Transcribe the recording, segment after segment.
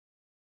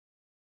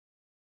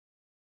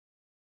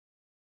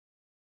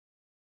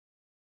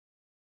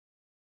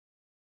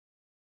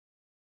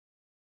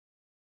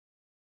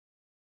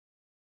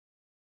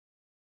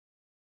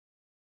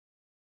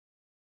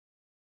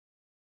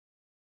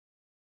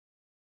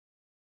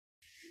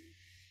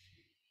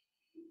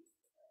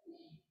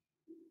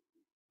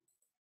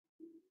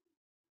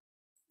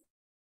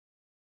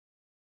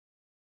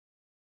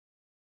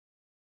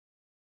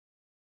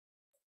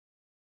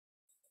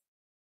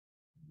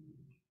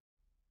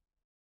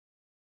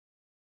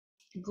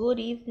Good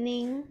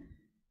evening.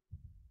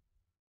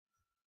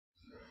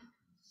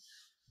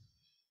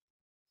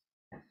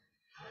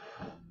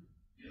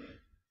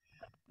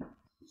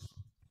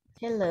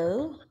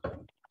 Hello.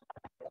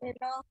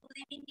 Hello,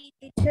 good evening,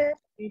 teacher.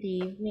 Good Good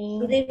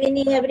evening.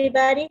 evening,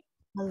 everybody.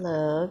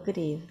 Hello. Good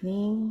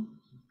evening.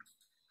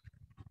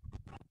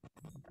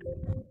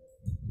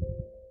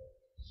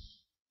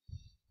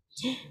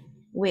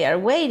 We are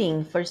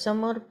waiting for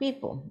some more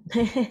people.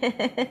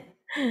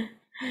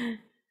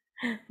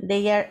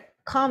 They are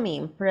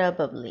coming,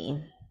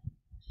 probably.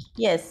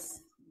 Yes,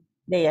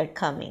 they are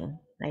coming.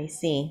 I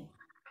see.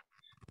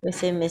 We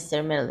see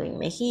Mr. Melvin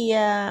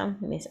Mejia,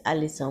 Miss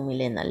Alison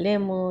Milena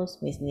Lemos,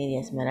 Miss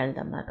Nidia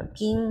Esmeralda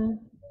Marroquín,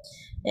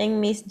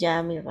 and Miss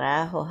Yami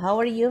Rajo. How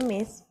are you,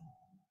 Miss?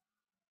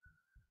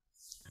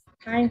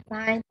 I'm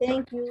fine,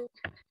 thank you.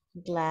 And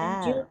you,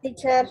 Glad.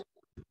 teacher?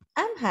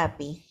 I'm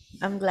happy.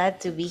 I'm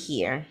glad to be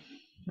here.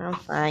 I'm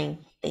fine.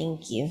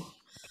 Thank you.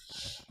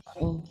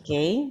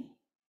 Okay.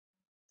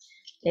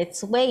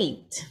 Let's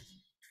wait.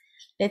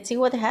 Let's see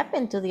what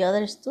happened to the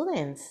other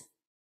students.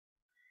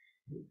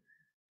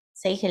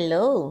 Say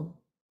hello.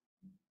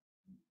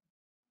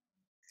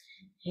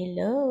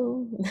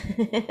 Hello.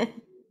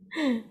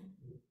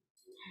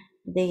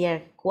 They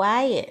are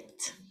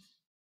quiet.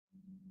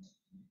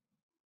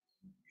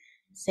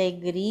 Say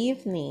good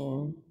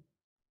evening.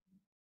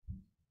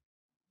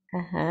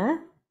 Uh-huh.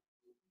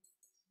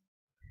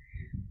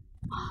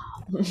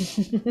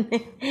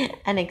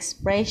 An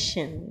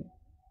expression.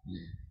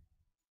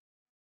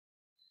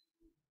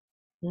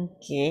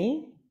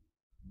 Okay.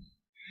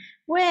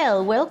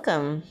 Well,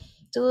 welcome.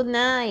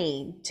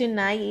 Tonight.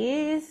 Tonight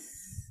is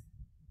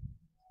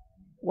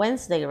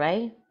Wednesday,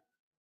 right?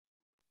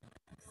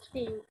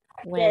 Yes,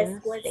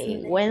 Wednesday.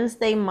 Wednesday.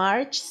 Wednesday,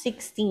 March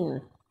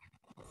 16th.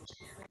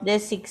 The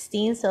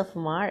 16th of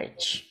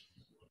March.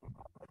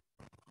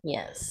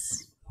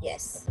 Yes.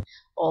 Yes.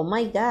 Oh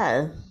my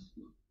God.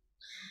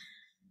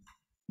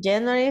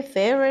 January,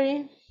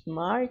 February,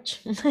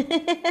 March.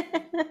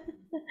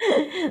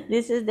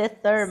 This is the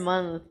third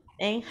month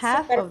and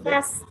half Super of the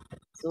fast.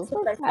 super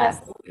Super fast.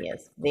 fast.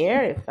 Yes,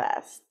 very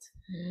fast.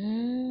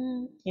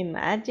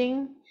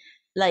 Imagine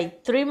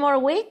like 3 more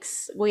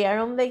weeks, we are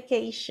on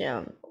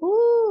vacation.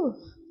 Ooh,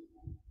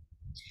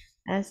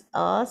 that's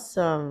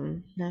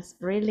awesome. That's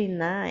really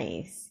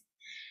nice.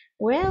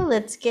 Well,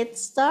 let's get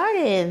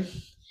started.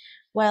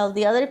 While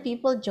the other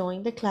people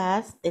join the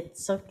class,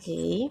 it's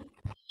okay.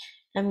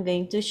 I'm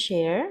going to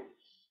share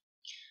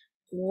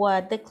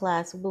what the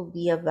class will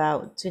be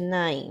about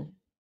tonight.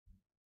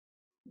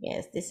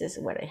 Yes, this is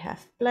what I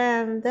have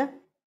planned.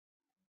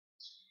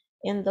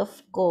 And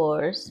of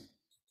course,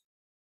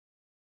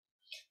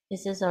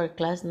 this is our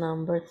class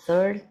number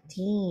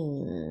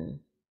 13.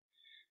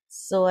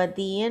 So at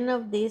the end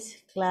of this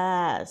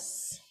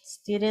class,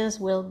 students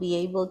will be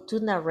able to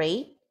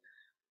narrate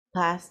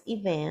past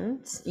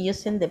events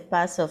using the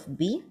past of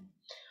be,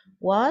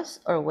 was,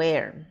 or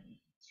were.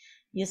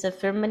 Use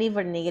affirmative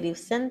or negative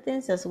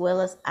sentence as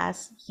well as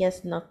ask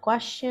yes, no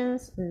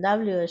questions and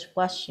WH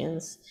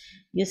questions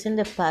using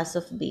the past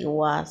of be,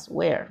 was,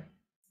 were.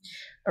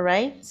 All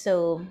right,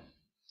 so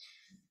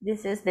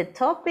this is the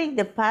topic,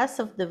 the past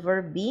of the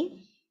verb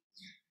be.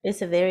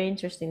 It's a very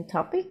interesting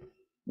topic.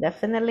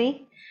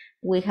 Definitely,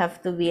 we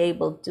have to be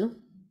able to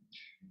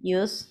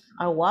use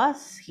I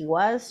was, he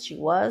was, she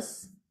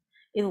was,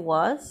 it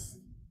was,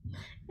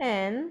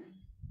 and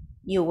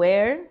you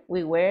were,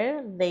 we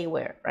were, they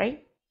were,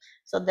 right?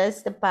 So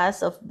that's the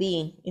past of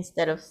being.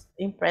 Instead of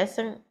in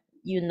present,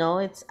 you know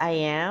it's I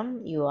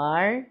am, you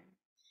are,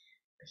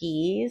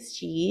 he is,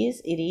 she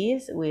is, it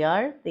is, we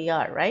are, they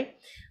are, right?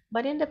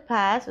 But in the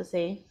past, we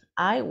say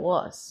I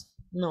was.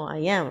 No,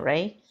 I am,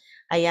 right?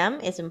 I am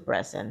is in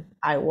present.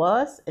 I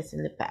was is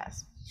in the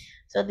past.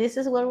 So this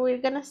is what we're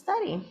gonna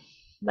study.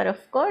 But of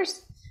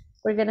course,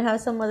 we're gonna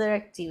have some other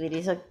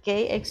activities,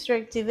 okay? Extra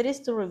activities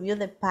to review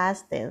the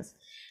past tense.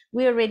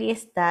 We already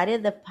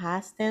studied the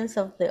past tense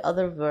of the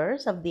other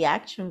verbs, of the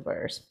action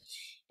verbs.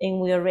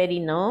 And we already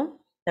know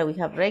that we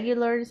have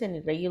regulars and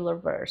irregular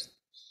verbs.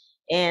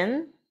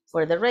 And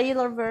for the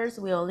regular verbs,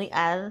 we only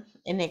add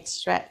an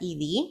extra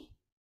ed,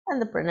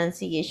 and the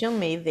pronunciation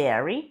may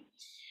vary.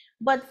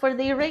 But for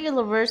the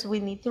irregular verbs, we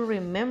need to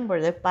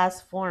remember the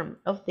past form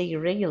of the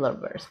irregular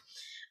verbs.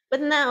 But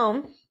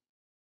now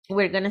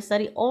we're going to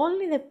study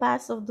only the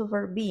past of the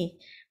verb be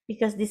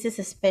because this is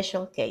a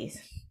special case.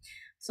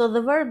 So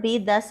the verb be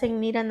doesn't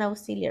need an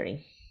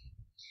auxiliary.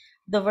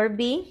 The verb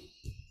be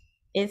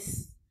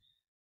is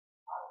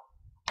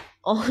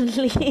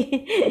only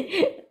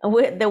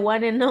with the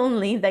one and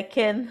only that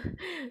can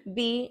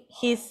be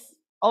his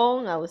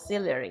own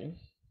auxiliary.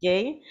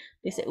 Okay,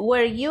 they say,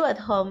 were you at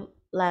home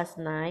last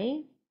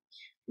night?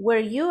 Were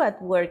you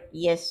at work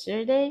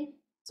yesterday?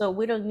 So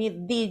we don't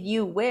need did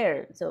you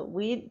were, so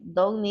we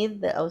don't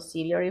need the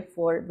auxiliary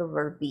for the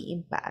verb be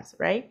in past,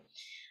 right?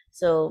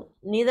 So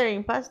neither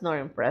in past nor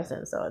in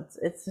present, so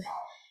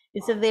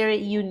it's a very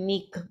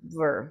unique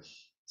verb.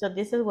 So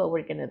this is what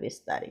we're going to be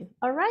studying.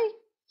 All right.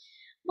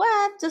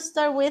 But to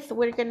start with,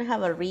 we're going to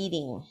have a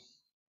reading.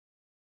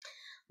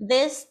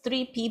 These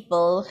three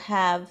people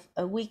have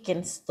a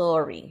weekend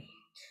story.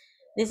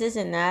 This is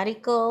an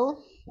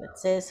article that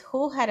says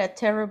who had a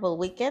terrible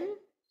weekend,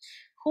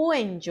 who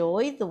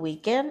enjoyed the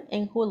weekend,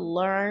 and who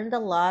learned a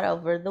lot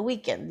over the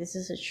weekend. This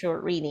is a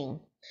short reading.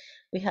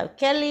 We have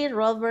Kelly,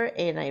 Robert,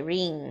 and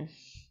Irene.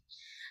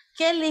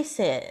 Kelly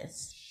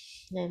says,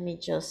 let me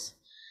just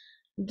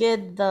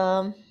get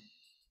the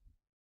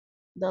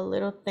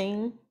little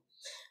thing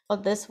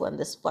of this one,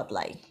 the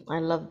spotlight. I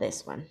love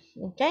this one.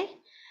 Okay.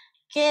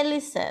 Kelly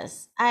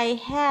says, I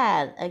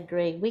had a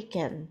great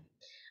weekend.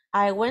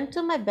 I went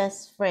to my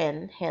best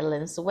friend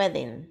Helen's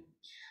wedding.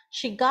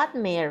 She got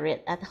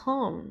married at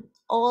home.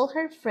 All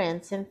her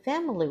friends and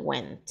family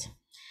went.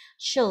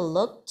 She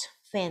looked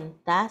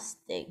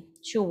fantastic.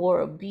 She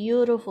wore a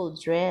beautiful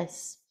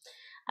dress.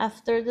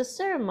 After the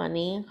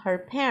ceremony, her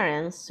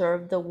parents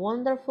served a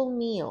wonderful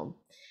meal.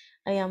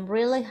 I am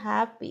really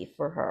happy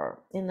for her,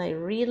 and I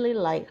really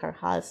like her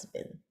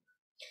husband.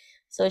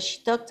 So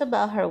she talked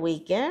about her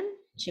weekend.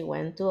 She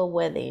went to a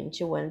wedding.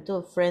 She went to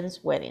a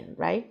friend's wedding,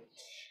 right?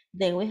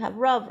 Then we have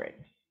Robert.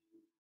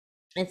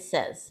 It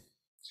says,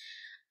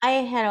 I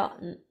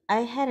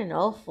had an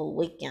awful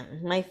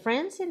weekend. My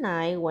friends and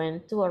I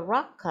went to a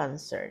rock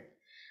concert.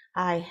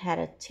 I had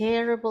a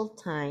terrible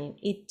time.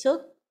 It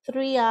took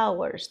 3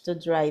 hours to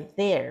drive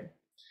there.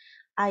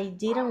 I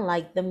didn't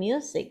like the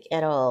music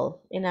at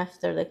all. And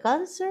after the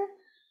concert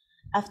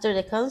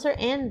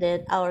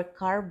ended, our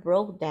car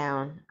broke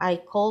down. I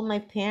called my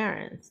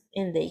parents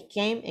and they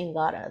came and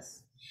got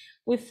us.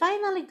 We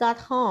finally got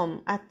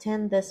home at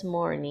 10 this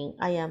morning.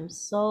 I am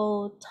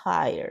so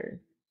tired.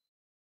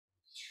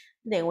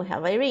 Then we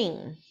have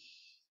Irene.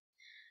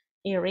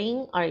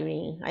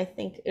 Irene, I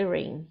think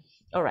Irene.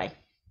 All right.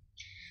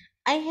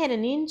 I had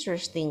an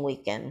interesting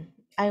weekend.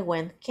 I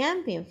went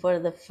camping for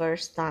the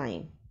first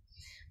time.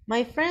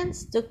 My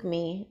friends took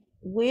me.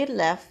 We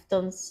left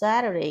on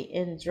Saturday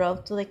and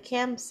drove to the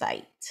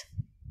campsite.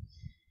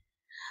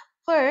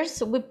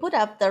 First, we put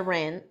up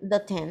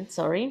the tent,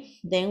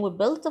 Then we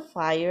built a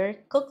fire,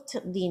 cooked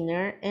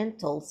dinner, and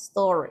told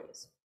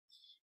stories.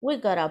 We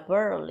got up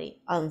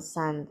early on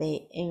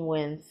Sunday and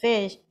went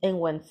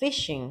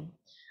fishing.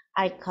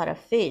 I caught a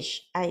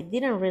fish. I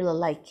didn't really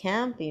like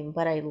camping,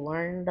 but I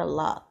learned a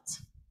lot.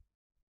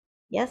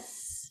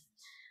 Yes.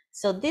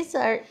 So these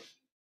are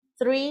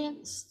three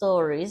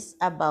stories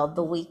about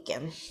the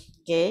weekend.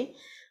 Okay.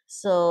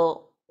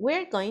 So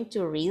we're going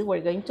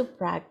to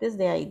practice.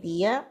 The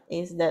idea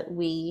is that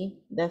we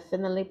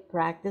definitely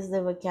practice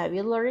the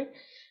vocabulary.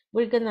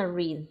 We're gonna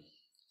read.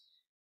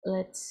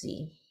 Let's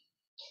see.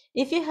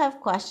 If you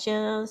have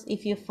questions,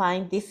 if you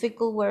find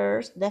difficult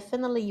words,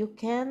 definitely you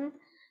can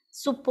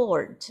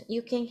support.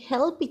 You can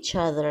help each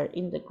other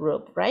in the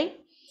group, right?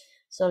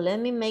 So let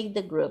me make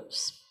the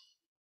groups.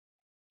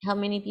 How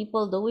many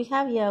people do we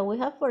have? Yeah, we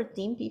have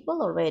 14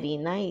 people already.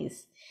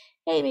 Nice.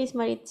 Hey, Miss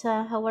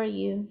Maritza, how are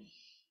you?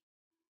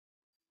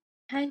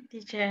 Hi,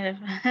 teacher.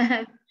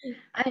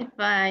 I'm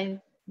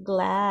fine.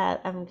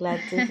 I'm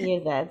glad to hear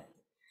that.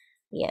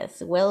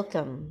 Yes,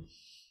 welcome.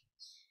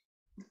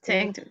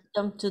 Thank you.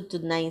 Welcome to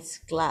tonight's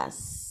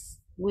class.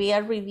 We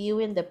are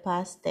reviewing the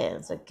past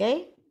tense,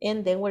 okay?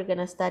 And then we're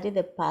gonna study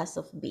the past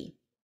of be.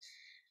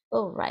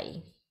 All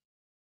right.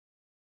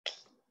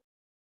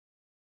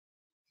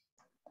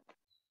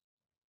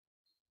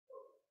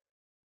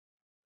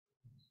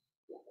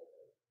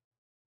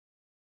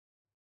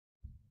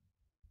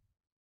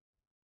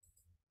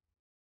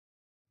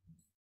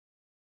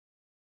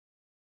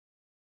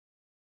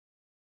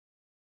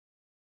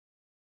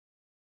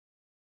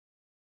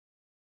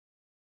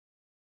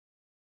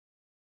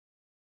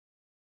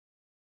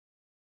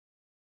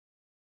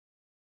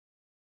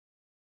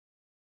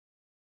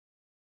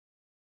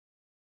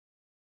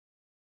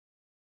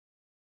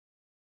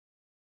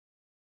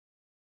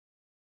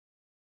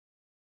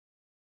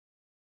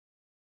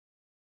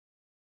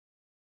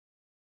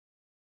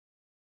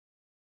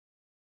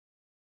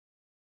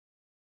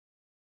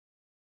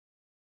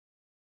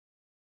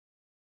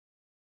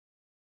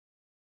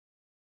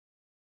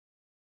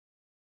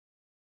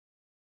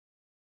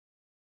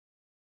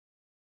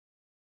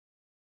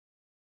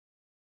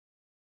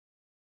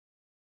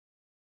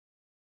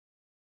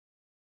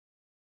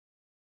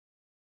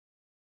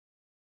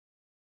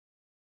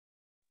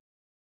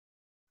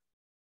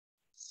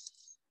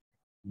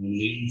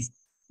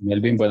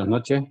 Melvin, buenas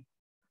noches.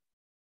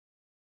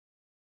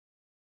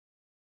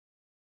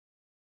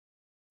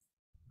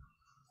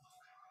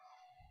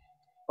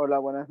 Hola,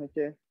 buenas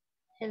noches.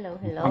 Hello,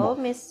 Vamos.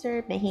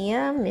 Mr.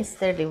 Mejia,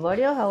 Mr.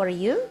 Liborio, how are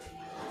you?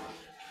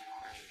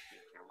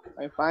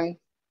 I'm fine,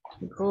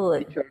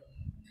 Good. teacher.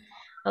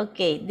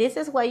 Okay, this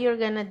is what you're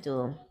gonna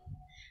do.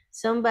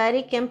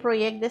 Somebody can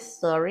project the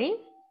story.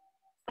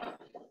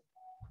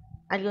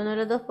 ¿Alguno de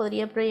los dos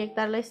podría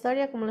proyectar la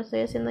historia como lo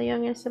estoy haciendo yo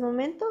en este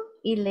momento?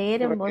 Y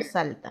leer en voz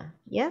alta.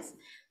 ¿Yes?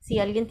 Si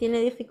alguien tiene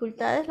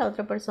dificultades, la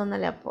otra persona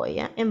le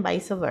apoya, and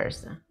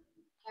viceversa.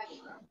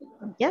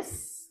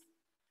 ¿Yes?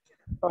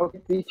 Ok,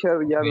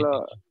 teacher, ya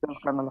lo estoy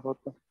buscando la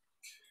foto.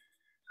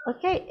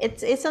 Okay,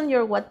 it's on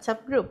your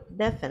WhatsApp group,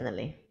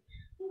 definitely.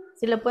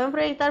 Si lo pueden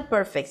proyectar,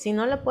 perfect. Si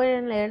no, lo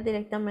pueden leer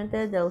directamente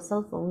desde el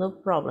cell phone,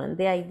 no problem.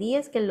 The idea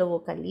es que lo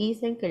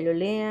vocalicen, que lo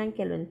lean,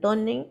 que lo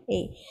entonen.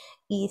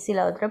 Y si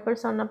la otra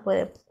persona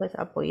puede pues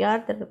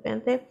apoyar de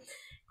repente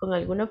con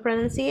alguna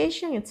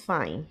pronunciation, it's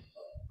fine.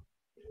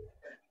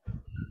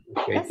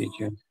 Okay, Yes,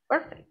 teacher.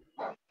 perfect.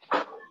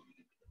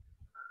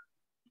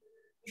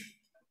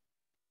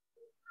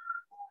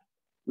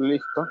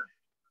 Listo.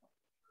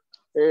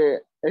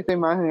 Esta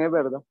imagen es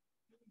verdad.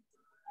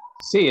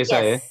 Sí,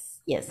 esa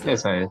es. Yes, yes.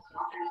 Esa es.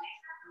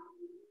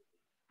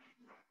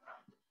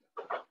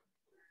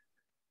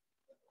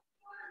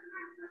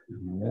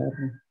 A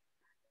ver.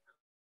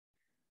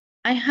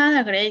 I had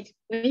a great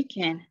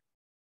weekend.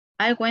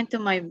 I went to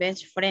my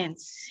best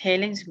friend's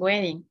Helen's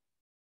wedding.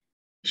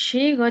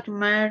 She got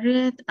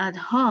married at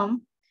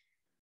home.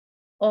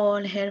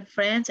 All her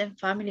friends and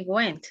family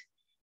went.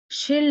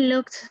 She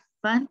looked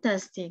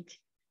fantastic.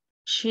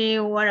 She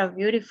wore a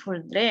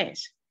beautiful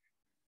dress.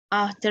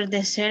 After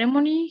the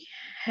ceremony,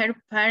 her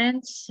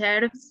parents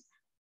served.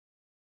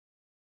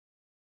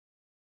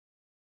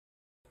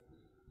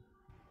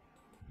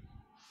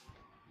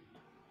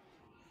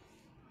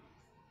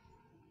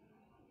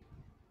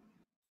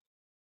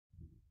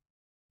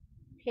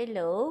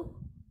 Hello.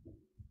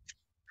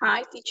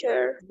 Hi,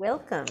 teacher.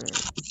 Welcome.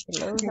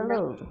 Hello,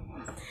 hello.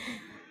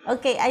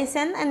 Okay, I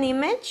sent an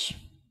image.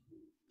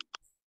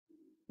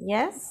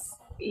 Yes.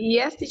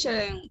 Yes,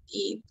 teacher.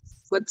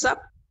 What's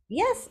up?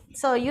 Yes.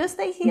 So you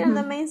stay here in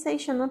the main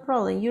station, no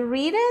problem. You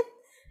read it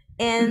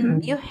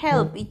and you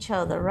help each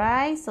other,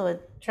 right? So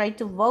try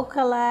to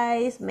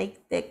vocalize,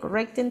 make the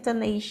correct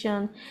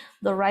intonation,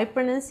 the right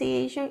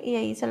pronunciation, y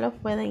ahí se los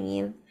pueden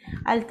ir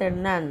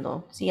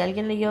alternando. Si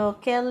alguien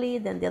leyó Kelly,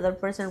 then the other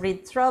person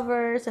reads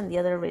Roberts and the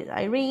other reads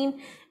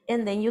Irene,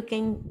 and then you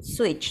can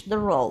switch the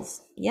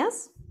roles.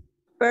 Yes?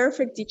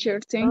 Perfect, teacher.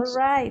 All Thanks.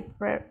 right.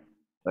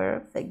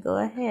 Perfect. Go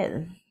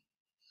ahead.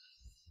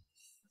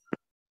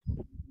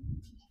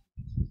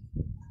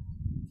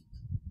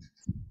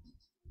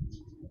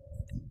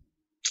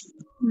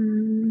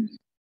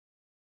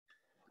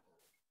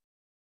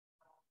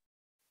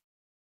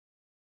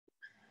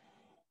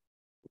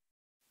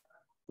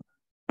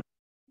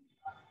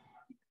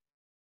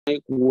 I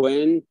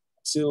went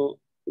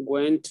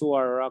to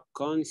a rock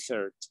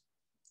concert.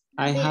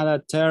 I had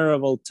a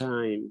terrible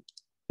time.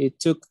 It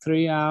took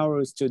 3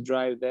 hours to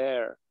drive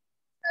there.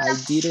 I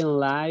didn't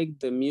like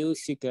the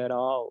music at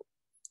all.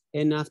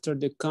 And after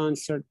the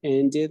concert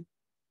ended,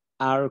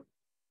 our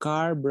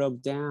car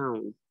broke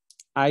down.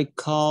 I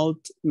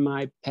called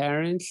my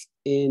parents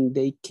and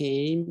they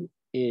came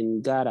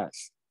and got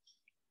us.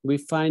 We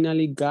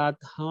finally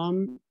got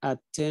home at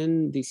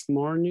 10 this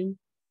morning.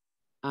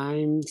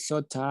 I'm so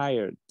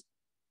tired.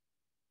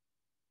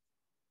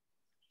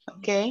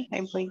 Okay,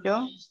 I voy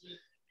yo.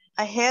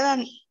 I had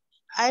an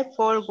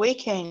airport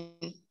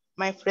weekend.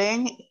 My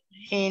friend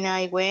and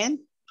I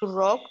went to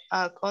rock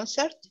a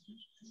concert.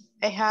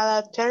 I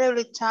had a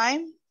terrible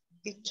time.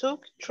 It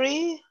took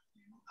 3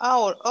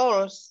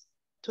 hours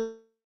to.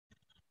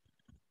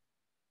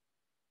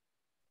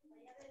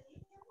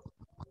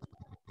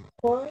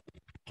 ¿Por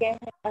qué me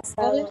he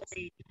pasado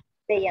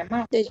de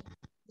llamar? De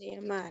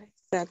llamar,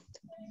 exacto.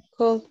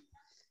 Call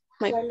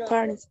my Bueno.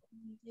 parents.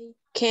 They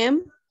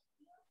came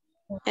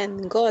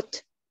and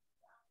got.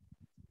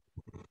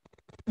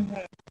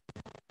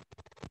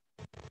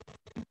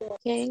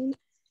 Came.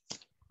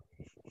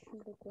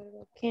 No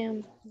recuerdo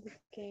came,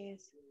 ¿qué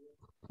es?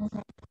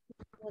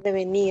 O de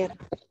venir,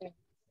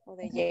 o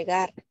de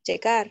llegar.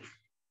 Llegar.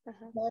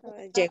 Ajá.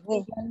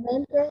 Llegó.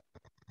 Realmente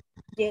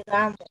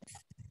llegamos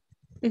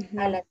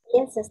a las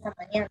 10 esta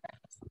mañana.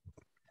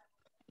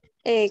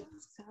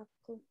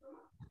 Exacto.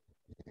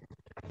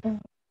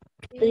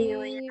 Y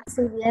hoy en el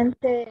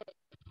siguiente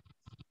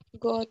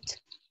Got.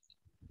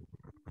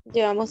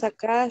 Llevamos a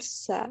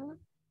casa.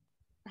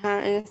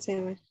 Ajá,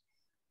 ese.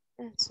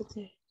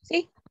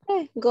 Sí,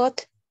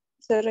 got.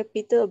 Se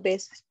repite 2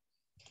 veces.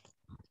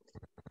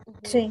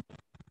 sí.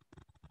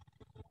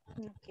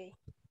 Ok.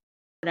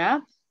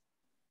 Grab.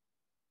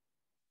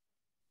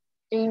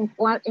 ¿En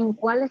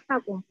cuál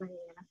está,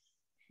 compañera?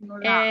 No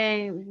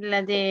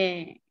La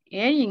de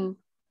Erin.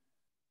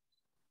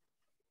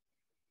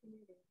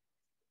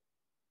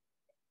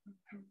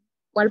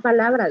 ¿Cuál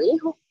palabra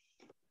dijo?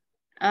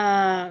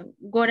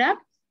 Got up.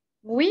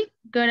 We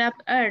got up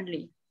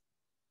early.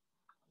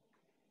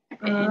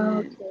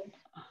 Okay.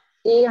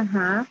 Sí,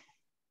 ajá.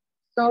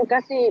 Son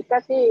casi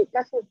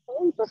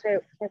puntos,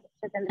 se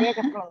tendría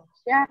que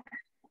pronunciar.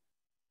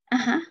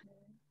 Ajá.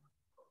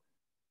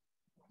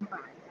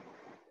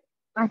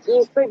 Aquí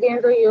estoy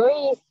viendo yo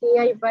y sí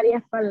hay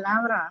varias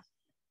palabras,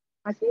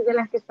 así de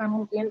las que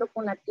estamos viendo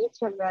con la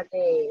teacher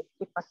de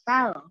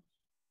pasado.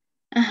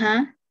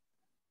 Ajá.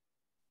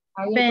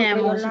 Ahí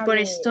Veamos por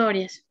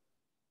historias.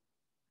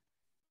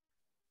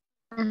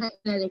 Ajá,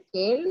 la de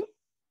Kelly.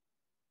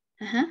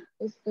 Ajá.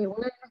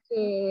 Una de las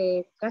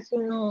que casi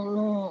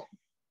no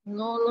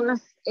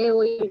las he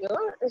oído yo,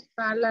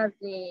 está la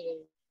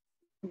de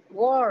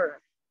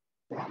Word,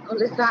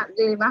 donde está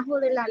debajo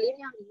de la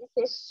línea donde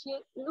dice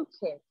she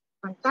looked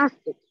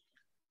fantastic.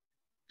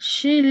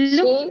 She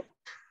looked.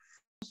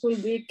 Full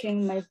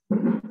weekend, my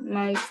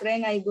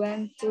friend, I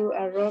went to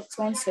a rock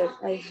concert.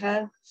 I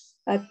had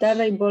a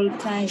terrible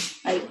time.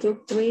 I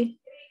took 3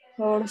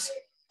 hours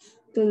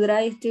to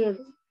drive there.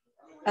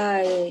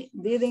 I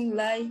didn't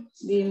like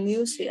the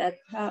music at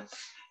all.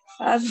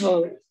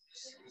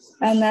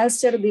 And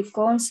after the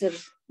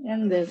concert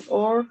ended,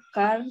 our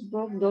car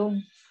broke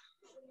down.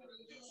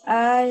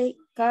 I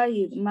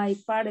called my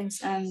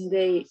parents and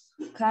they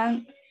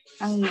came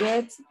and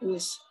get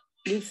us.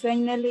 We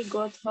finally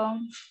got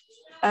home.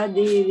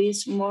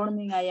 This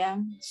morning I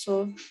am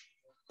so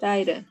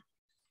tired.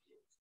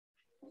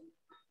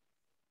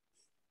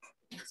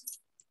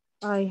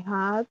 I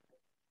had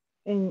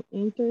an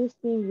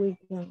interesting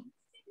weekend.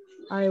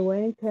 I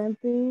went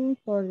camping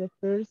for the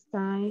first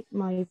time.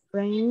 My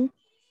friends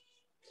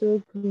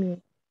took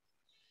me.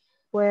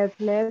 We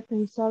left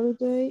on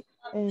Saturday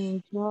and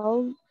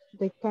enjoyed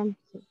the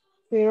campsite.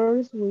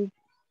 First, we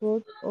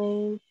put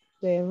out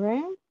the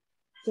ramp,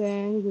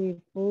 then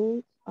we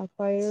built a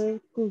fire,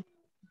 cooked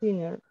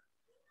dinner,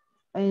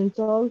 and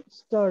told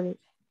stories.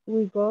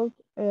 We got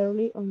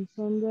early on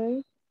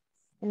Sunday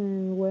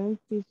and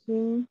went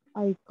fishing.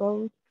 I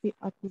caught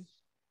a fish.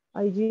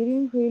 I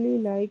didn't really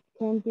like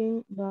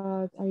camping,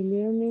 but I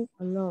learned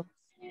a lot.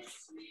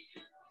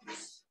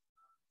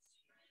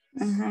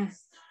 Ajá.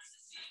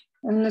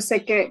 No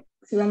sé qué,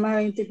 si vamos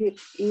a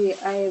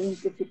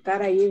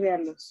identificar ahí,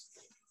 vean los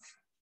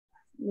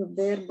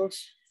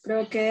verbos.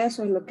 Creo que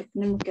eso es lo que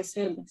tenemos que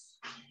hacer. ¿Ves?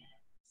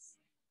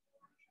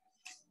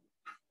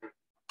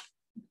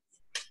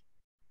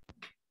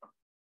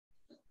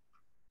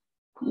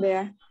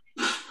 Vea.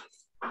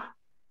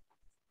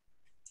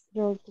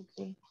 Yo que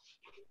sí.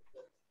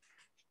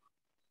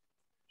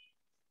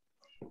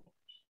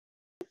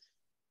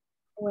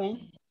 Bueno.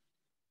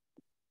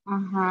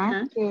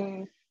 Ajá,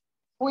 que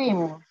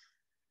fuimos.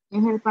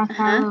 Es el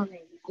pasado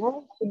de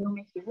go, si no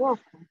me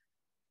equivoco.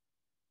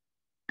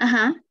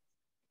 Ajá.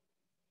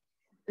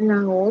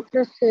 La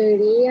otra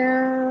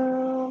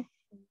sería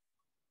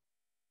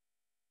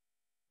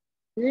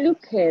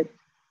looked.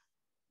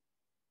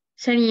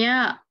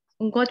 Sería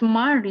got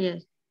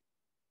married.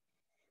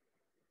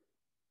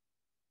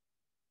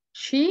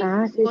 She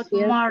Sí, got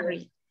cierto.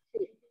 married.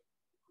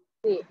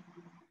 Sí.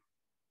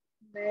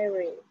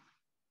 Married.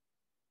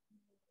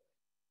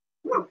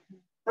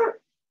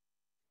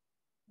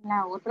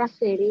 La otra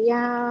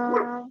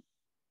sería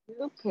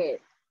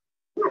looked.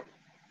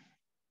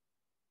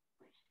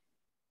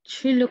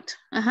 She looked.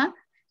 Ajá.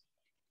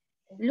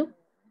 Looked.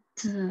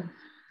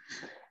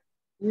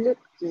 Looked.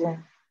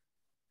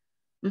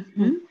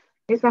 Uh-huh.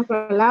 Esas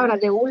palabras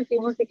de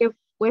último sí que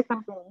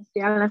cuestan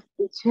pronunciarlas,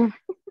 teacher.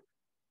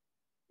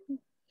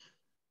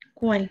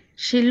 ¿Cuál?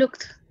 She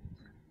looked.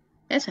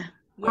 Esa.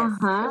 Yes,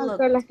 Ajá,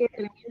 son las que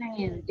terminan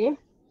en D.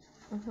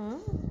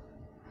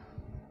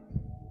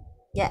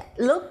 Yeah,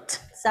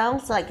 looked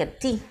sounds like a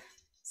T.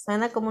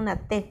 Suena como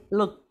una T.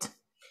 Looked.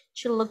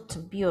 She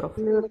looked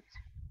beautiful. Looked.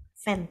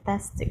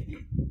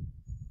 Fantastic.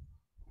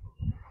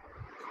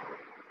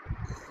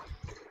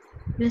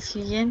 La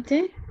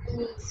siguiente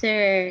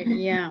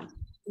sería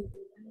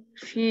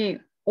she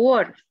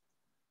wore.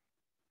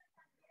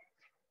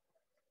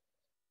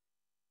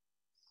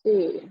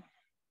 Sí.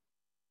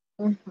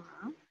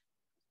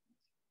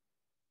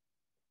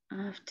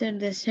 After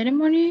the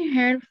ceremony,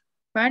 her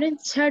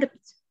parents served.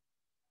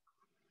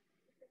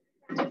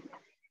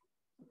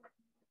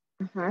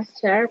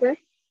 Served.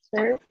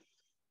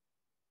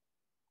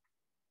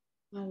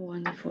 A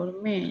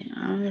wonderful man.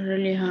 I'm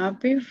really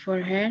happy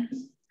for her.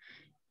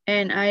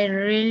 And I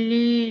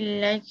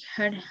really like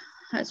her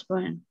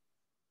husband.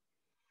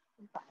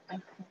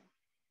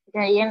 Y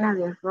ahí en la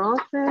de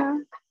Rosa.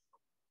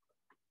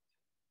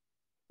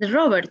 De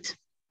Robert.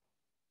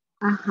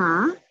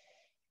 Ajá.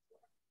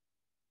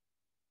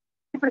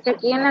 Porque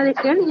aquí en la de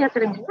Kelly ya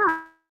terminó.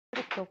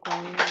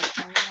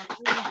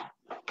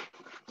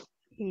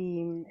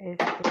 Y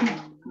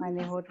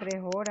manejó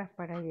 3 horas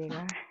para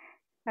llegar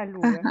al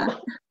lugar.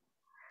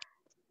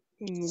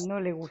 Y no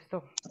le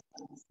gustó.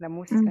 La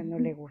música no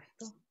le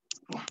gustó.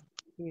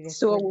 Y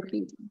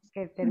después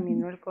que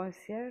terminó el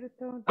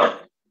concierto,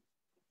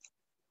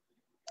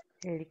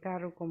 el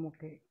carro como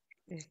que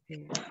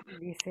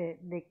dice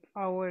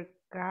our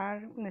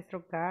car,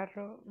 nuestro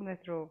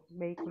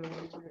vehículo,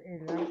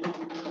 el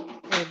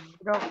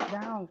broke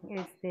down,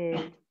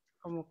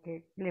 como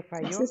que le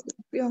falló. Se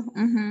estropeó.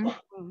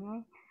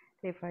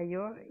 Le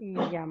falló y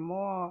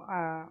llamó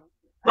a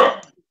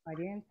sus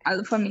parientes, A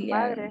los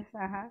familiares.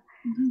 padres,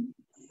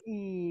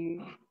 y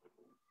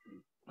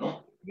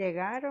ellos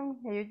llegaron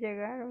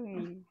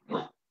y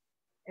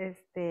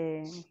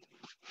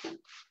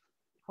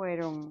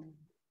fueron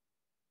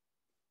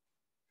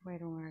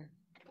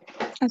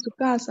a su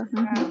casa.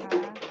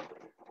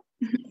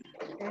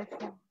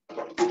 Eso.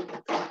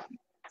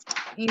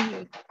 Y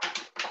de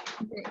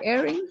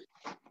Erin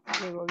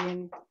llegó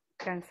bien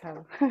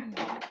cansado.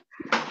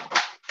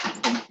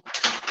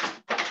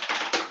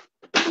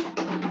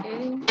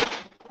 Erin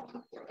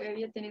que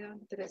había tenido un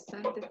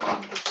interesante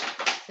fin de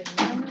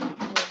semana, la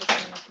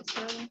semana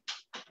pasada.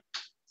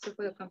 Se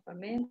fue de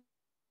campamento.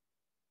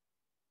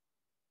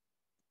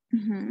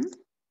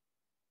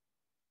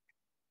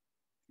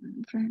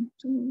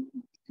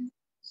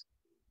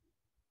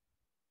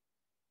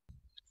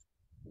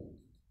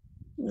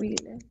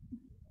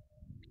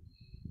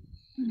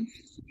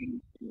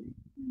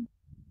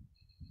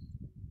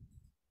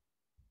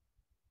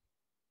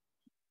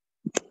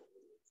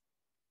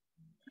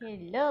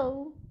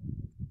 Hello.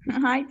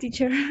 Hi,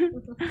 teacher.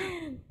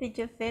 Did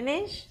you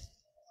finish?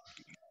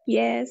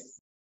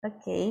 Yes.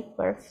 Okay,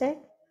 perfect.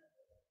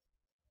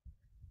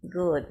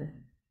 Good.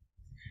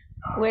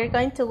 We're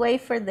going to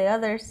wait for the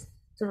others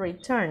to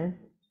return,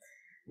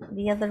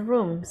 the other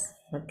rooms,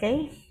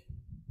 okay?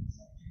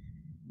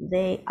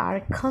 They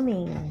are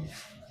coming.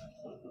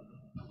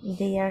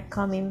 They are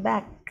coming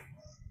back.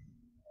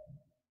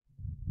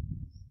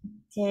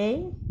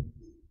 Okay?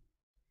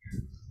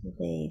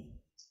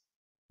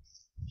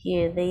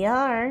 Here they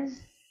are.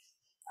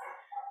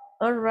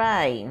 All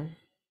right.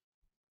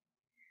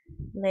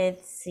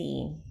 Let's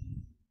see.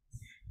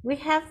 We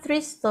have 3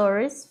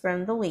 stories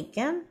from the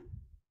weekend,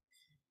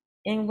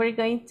 and we're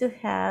going to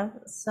have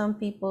some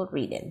people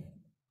read it.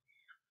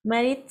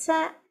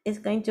 Maritza is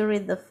going to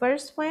read the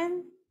first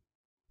one.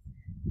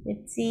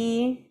 Let's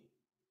see.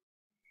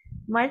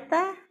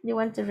 Marta, you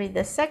want to read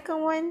the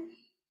second one?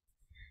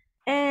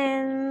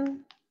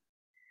 And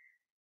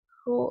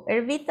who?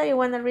 Ervita, you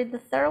want to read the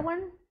third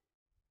one?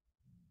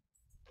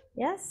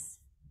 Yes?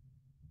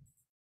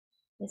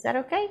 Is that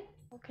okay?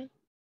 Okay.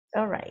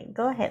 All right,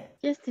 go ahead.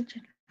 Yes,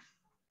 teacher.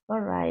 All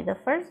right, the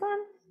first one?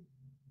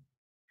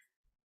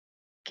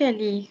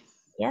 Kelly.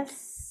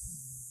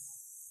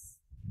 Yes.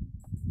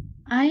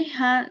 I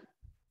had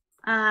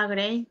a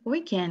great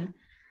weekend.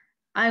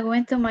 I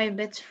went to my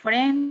best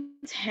friend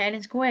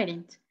Helen's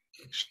wedding.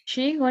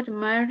 She got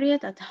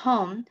married at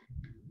home.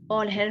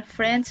 All her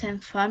friends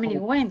and family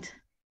went.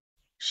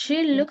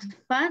 She looks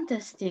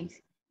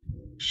fantastic.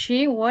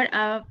 She wore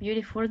a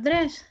beautiful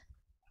dress.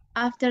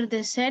 After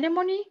the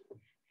ceremony,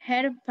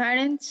 her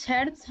parents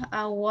served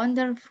a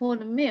wonderful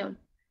meal.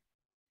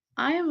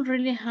 I am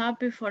really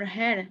happy for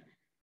her,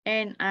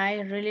 and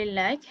I really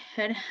like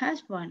her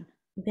husband.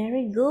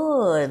 Very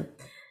good.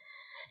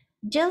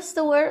 Just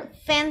the word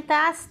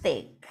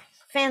fantastic.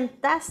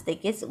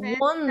 Fantastic. It's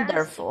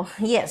wonderful.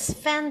 Yes,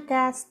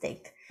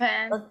 fantastic.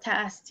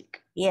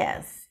 Fantastic.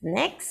 Yes.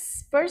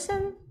 Next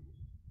person.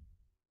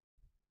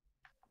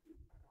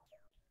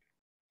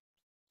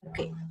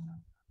 Okay.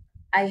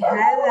 I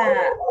had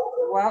a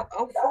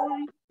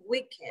awful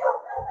weekend.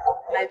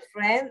 My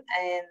friend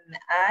and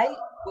I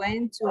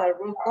went to a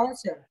rock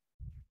concert.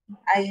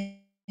 I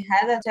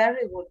had a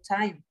terrible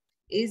time.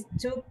 It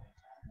took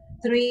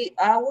 3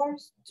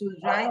 hours to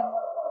drive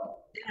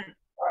there.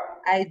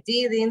 I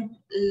didn't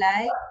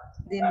like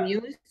the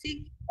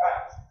music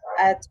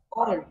at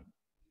all.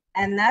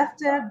 And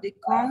after the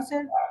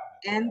concert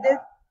ended,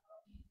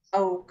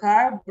 our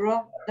car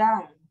broke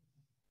down.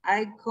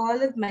 I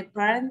called my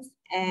parents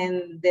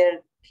and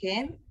they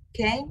came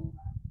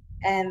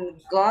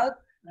and got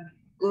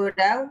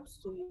out.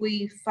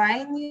 We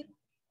finally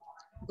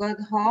got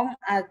home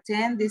at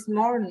 10 this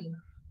morning.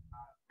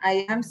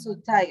 I am so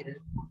tired.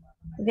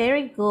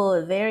 Very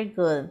good, very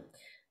good.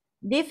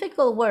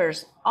 Difficult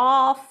words.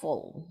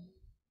 Awful.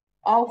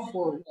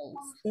 Awful.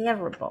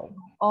 Terrible.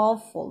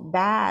 Awful.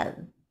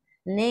 Bad.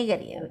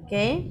 Negative.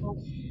 Okay.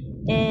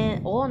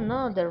 And oh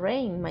no, the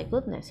rain. My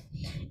goodness.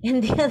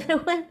 And the other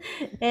one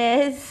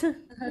is.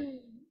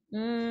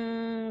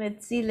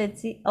 Let's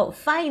see. Oh,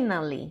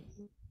 finally.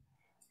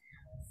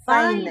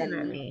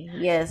 Finally.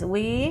 Yes,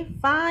 we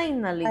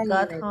finally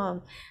got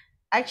home.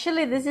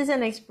 Actually, this is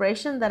an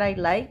expression that I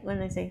like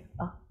when I say,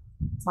 oh,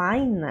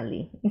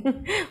 finally.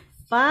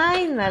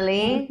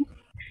 Finally.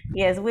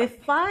 Yes, we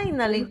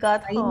finally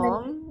got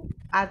home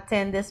at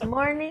 10 this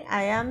morning.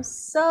 I am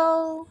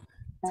so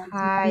tired.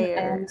 I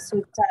am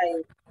so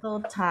tired.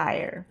 So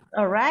tired.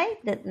 All right,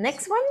 the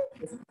next one.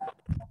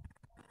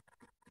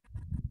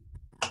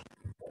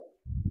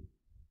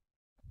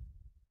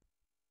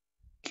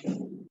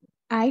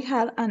 I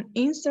had an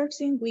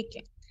interesting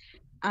weekend.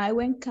 I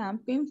went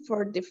camping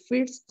for the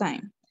first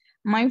time.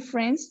 My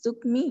friends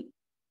took me.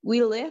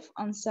 We left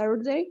on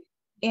Saturday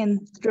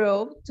and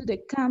drove to the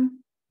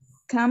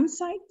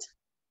campsite.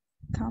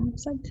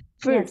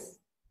 First, yes.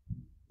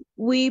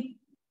 We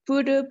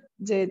put up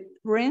the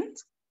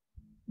tent.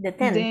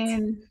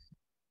 Then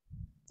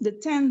the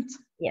tent.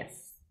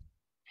 Yes.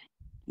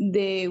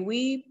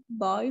 We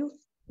built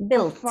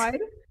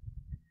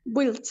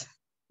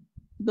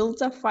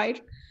a fire,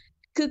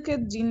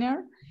 cooked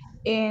dinner,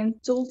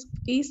 and told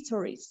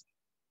stories.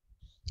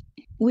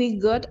 We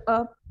got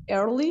up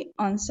early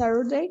on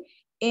Saturday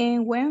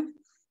and went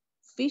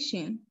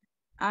fishing.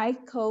 I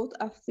caught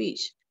a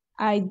fish.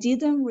 I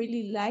didn't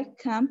really like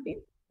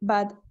camping,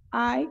 but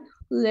I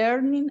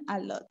learned a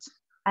lot.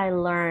 I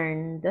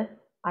learned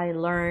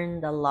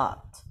a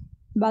lot.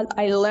 But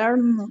I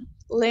learned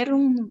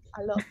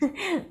a lot.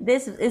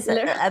 This is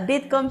a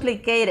bit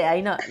complicated.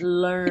 I know.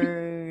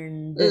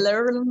 Learned.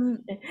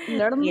 Learn.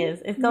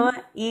 Yes, es como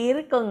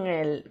ir con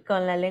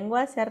la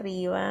lengua hacia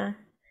arriba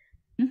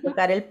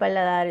Tocar el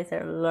paladar is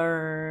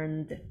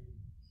learned.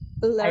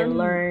 I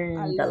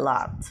learned a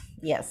lot.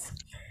 Yes.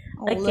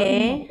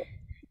 Okay.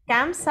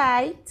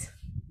 Campsite.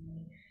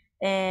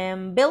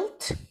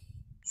 Built.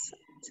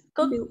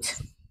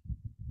 Cooked.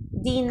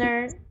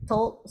 Dinner.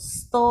 Told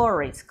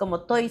stories.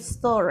 Como Toy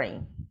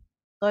Story.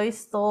 Toy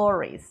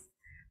Stories.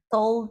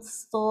 Told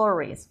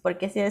stories.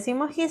 Porque si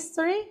decimos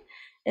history,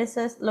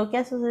 eso es lo que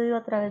ha sucedido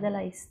a través de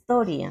la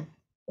historia.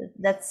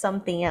 That's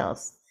something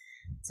else.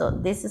 So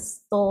this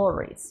is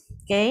stories.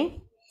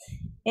 Okay.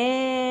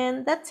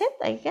 And that's it,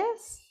 I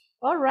guess.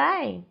 All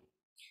right.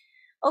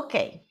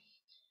 Okay.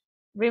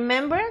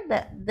 Remember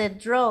that the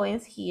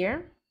drawings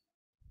here,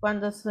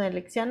 cuando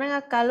seleccionan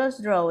acá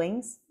los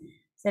drawings,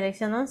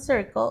 seleccionan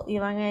circle y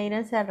van a ir a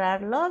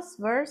encerrar los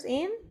verbs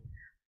in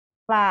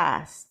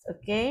past,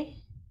 ¿ok?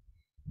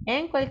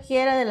 En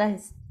cualquiera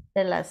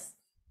de las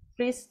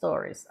three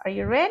stories. Are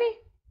you ready?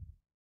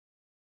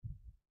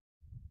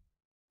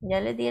 Ya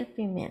le di el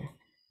primero.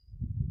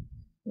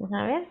 Vamos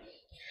a ver.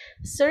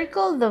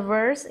 Circle the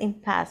verbs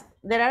in past.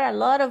 There are a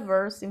lot of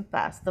verbs in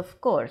past, of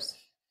course.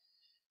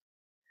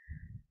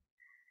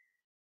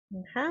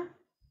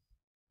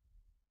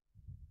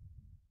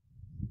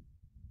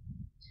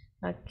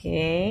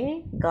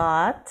 Okay,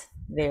 got.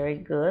 Very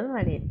good,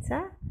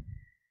 Maritza.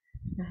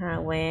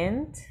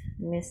 Went,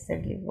 Mr.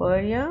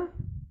 Liborio.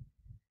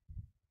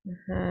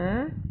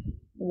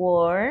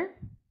 Wore.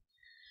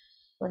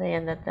 Por ahí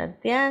anda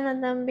Tatiana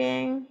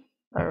también.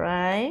 All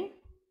right.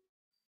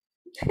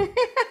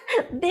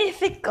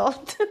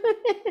 Difficult.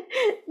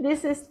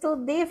 This is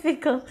too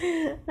difficult.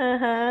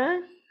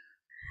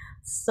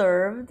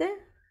 Served.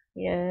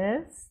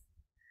 Yes.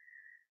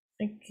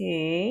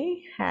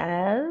 Okay.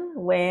 Had.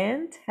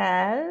 Went.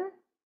 Had.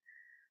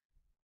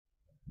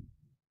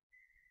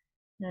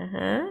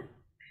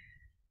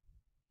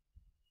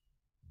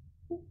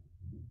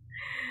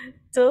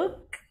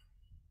 Took.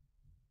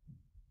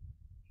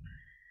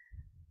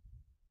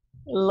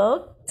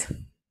 Looked.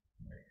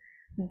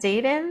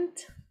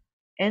 Didn't.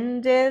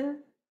 Ended.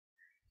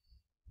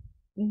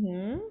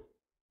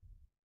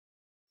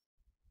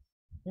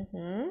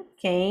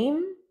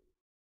 Came.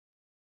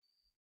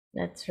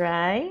 That's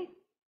right.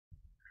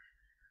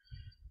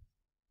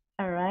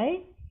 All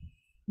right.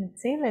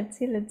 Let's see.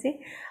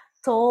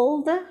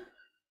 Told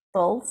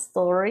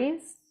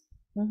stories.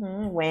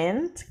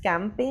 Went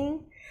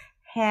camping.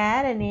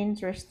 Had an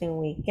interesting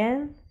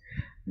weekend.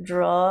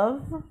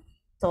 Drove.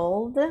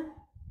 Told.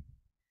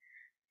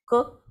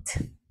 Cooked.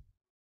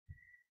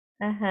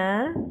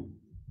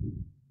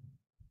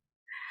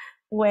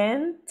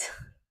 Went.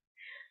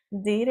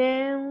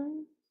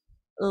 Didn't.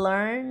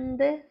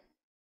 Learned.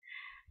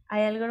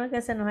 ¿Hay alguno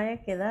que se nos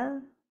haya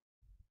quedado?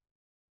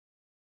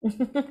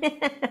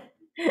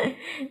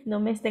 No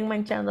me estén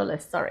manchando la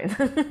story.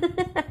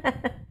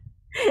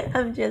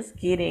 I'm just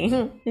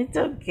kidding. It's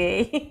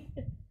okay.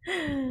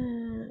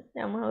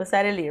 Vamos a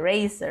usar el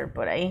eraser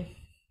por ahí.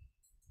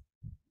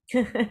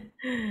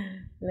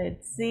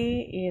 Let's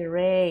see.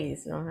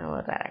 Erase. Vamos a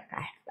borrar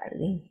acá.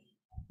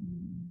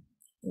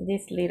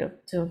 This little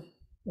too.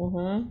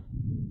 All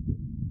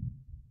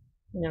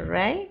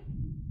right.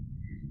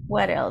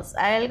 What else?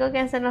 ¿Hay algo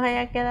que se nos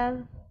haya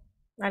quedado?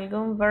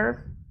 ¿Algún verb?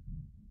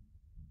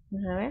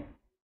 A ver.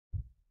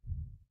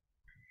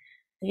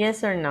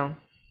 Yes or no?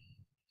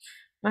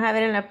 Vamos a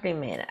ver en la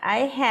primera.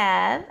 I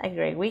had a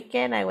great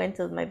weekend. I went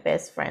to my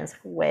best friend's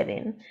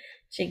wedding.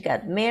 She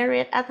got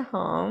married at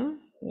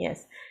home.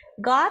 Yes.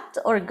 Got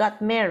or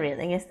got married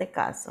en este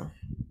caso.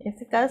 En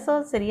este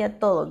caso sería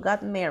todo.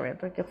 Got married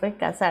porque fue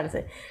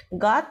casarse.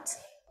 Got,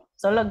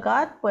 solo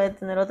got puede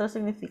tener otro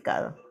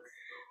significado.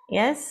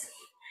 Yes.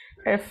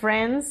 Her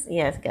friends,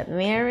 yes, got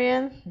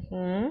married.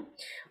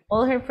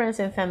 All her friends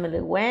and family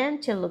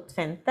went. She looked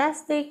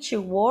fantastic. She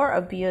wore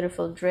a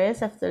beautiful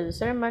dress. After the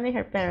ceremony,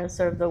 her parents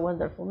served a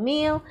wonderful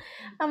meal.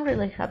 I'm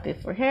really happy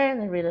for her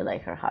and I really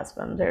like her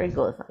husband. Very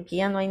good. Aquí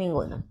ya no hay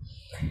ninguno.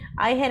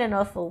 I had an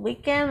awful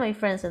weekend. My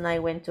friends and I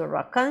went to a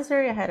rock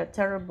concert. I had a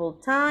terrible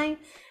time.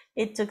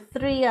 It took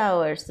 3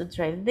 hours to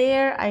drive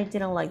there. I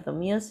didn't like the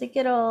music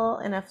at all.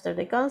 And after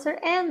the concert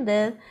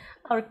ended,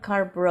 our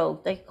car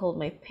broke. I called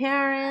my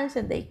parents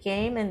and they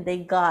came and they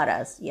got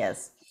us.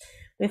 Yes.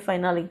 We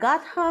finally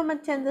got home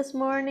at 10 this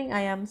morning.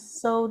 I am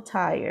so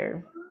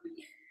tired.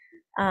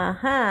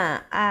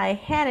 I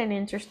had an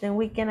interesting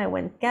weekend. I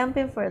went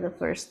camping for the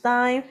first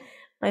time.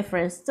 My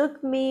friends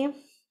took me.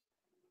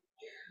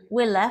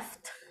 We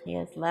left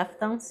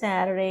on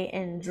Saturday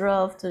and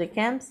drove to the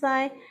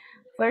campsite.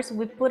 First,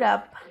 we put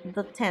up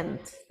the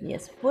tent.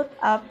 Yes, put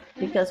up,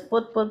 because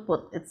put.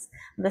 It's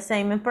the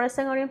same in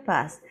present or in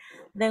past.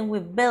 Then we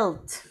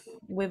built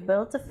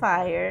a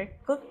fire,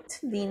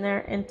 cooked dinner,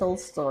 and told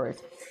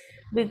stories.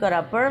 We got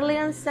up early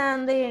on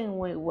Sunday and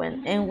we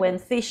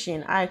went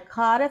fishing. I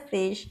caught a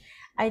fish.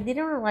 I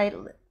didn't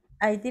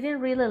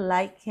really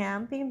like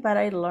camping, but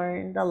I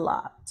learned a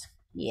lot.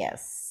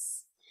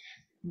 Yes,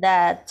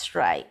 that's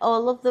right.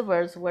 All of the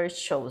verbs were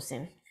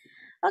chosen.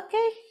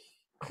 Okay,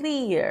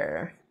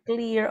 clear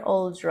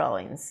all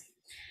drawings.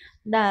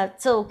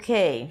 That's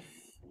okay.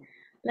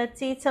 Let's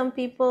see, some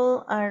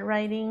people are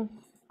writing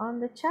on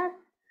the chat.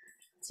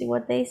 See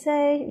what they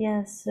say.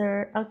 Yes,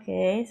 sir.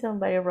 Okay,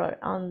 somebody wrote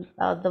on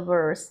the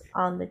verse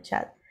on the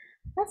chat.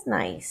 That's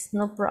nice.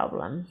 No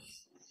problem.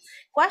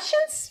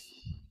 Questions?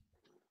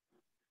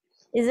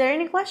 Is there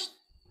any question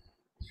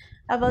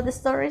about the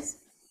stories?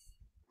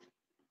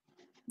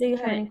 Do you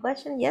have any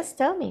question? Yes,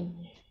 tell me.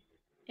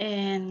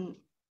 En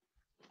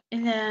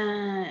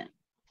la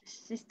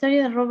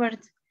historia de Robert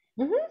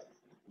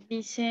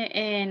dice,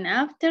 and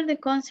after the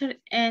concert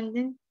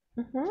ended,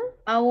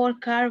 our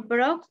car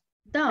broke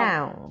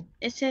down.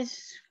 Ese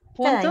es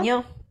junto. Se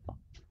dañó.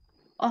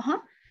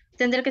 Ajá.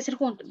 Tendría que ser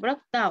junto.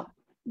 Broke down.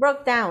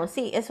 Broke down,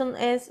 sí, es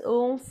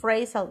un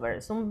phrasal verb,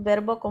 es un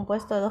verbo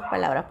compuesto de dos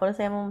palabras, por eso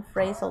se llama un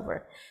phrasal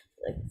verb.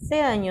 Se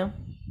dañó,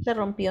 se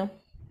rompió,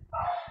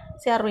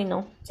 se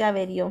arruinó, se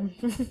averió.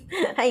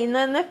 Ahí no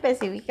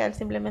especifica,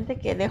 simplemente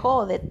que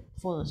dejó de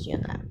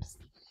funcionar.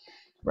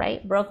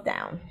 Right? Broke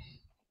down.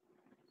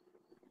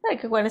 Hay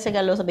que acuérdense que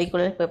a los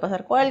vehículos les puede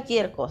pasar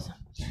cualquier cosa.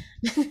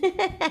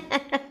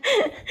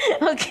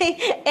 Okay,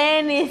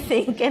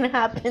 anything can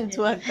happen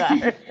to a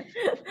car.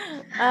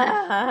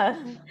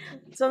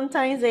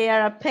 Sometimes they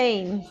are a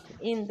pain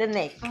in the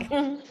neck.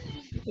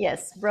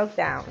 Yes, broke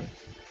down.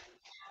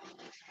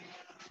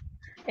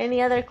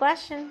 Any other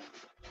question?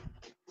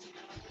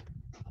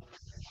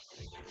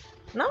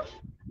 No?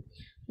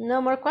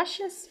 No more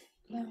questions?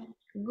 No.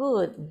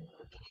 Good.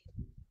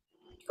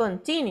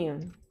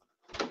 Continue.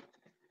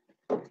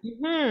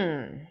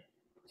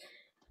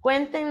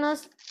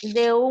 Cuéntenos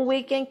de un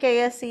weekend que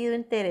haya sido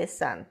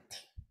interesante.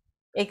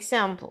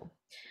 Example.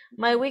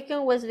 My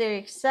weekend was very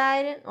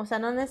exciting. O sea,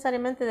 no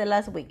necesariamente the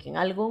last weekend.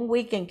 Algún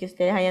weekend que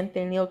ustedes hayan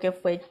tenido que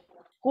fue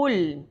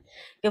cool.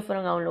 Que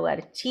fueron a un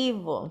lugar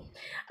chivo.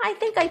 I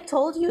think I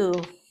told you.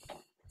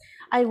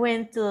 I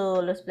went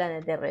to Los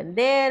Planes de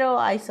Rendero.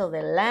 I saw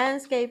the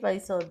landscape. I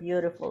saw a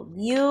beautiful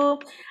view.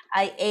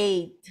 I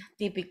ate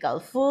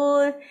typical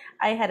food.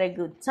 I had a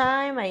good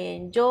time. I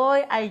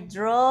enjoyed. I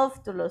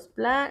drove to Los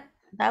Planes.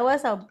 That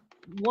was a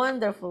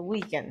wonderful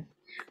weekend.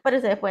 Pero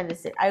ustedes pueden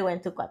decir, I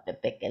went to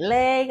Coatepeque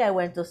Lake, I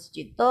went to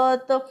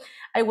Chitoto,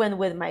 I went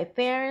with my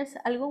parents.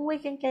 Algún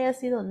weekend que haya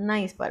sido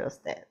nice para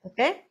ustedes, ¿ok?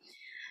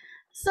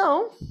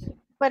 So,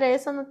 para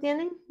eso no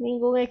tienen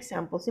ningún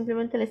ejemplo.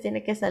 Simplemente les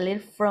tiene que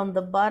salir from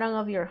the bottom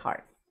of your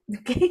heart,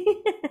 ¿ok?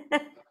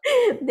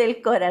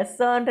 Del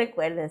corazón,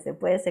 recuérdense.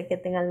 Puede ser que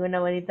tengan alguna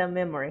bonita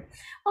memory.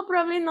 O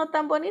probablemente no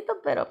tan bonito,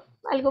 pero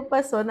algo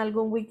pasó en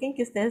algún weekend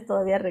que ustedes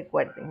todavía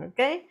recuerden, ¿ok?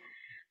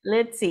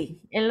 Let's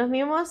see. En los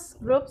mismos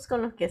groups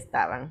con los que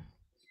estaban.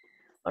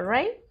 All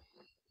right?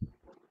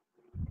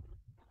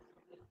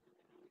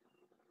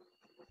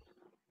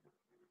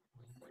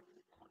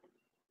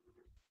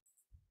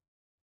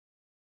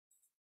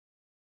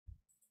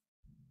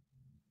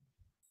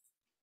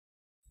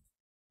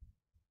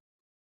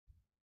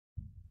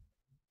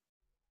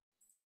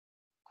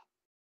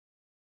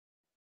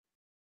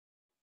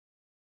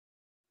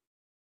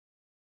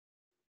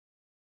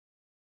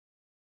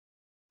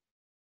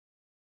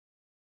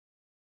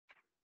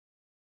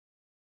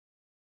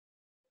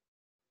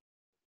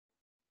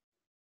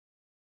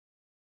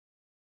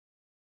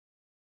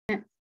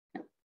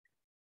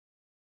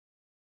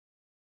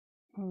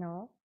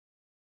 No.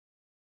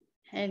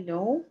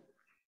 Hello.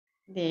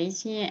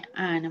 Daisy,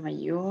 Ana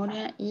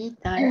Mayora y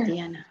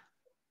Tatiana.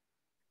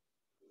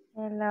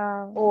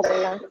 Hola.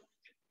 Hola.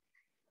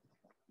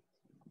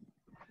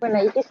 Bueno,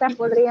 ahí quizás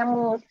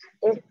podríamos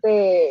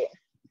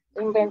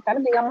inventar,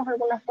 digamos,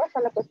 algunas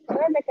cosas. La cuestión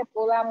es de que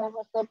podamos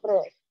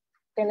nosotros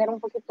tener un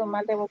poquito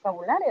más de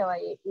vocabulario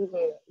ahí y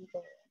de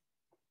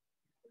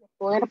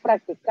poder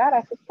practicar.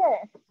 Así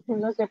que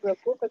no se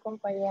preocupe,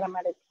 compañera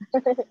Marita.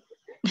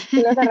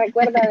 Si no se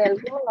recuerda de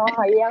algunos,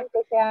 ahí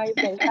aunque sea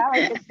intentado,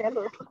 hay que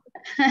hacerlo.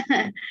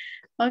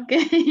 Ok.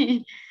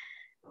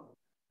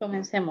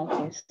 Comencemos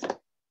pues.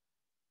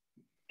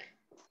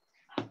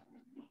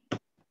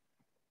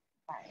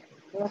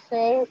 No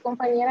sé,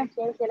 compañera,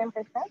 ¿quién quiere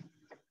empezar?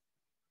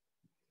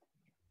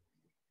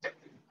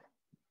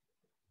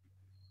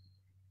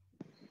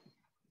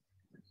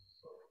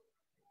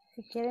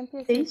 Si quiere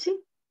empiezo. Sí,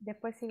 sí.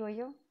 Después sigo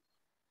yo.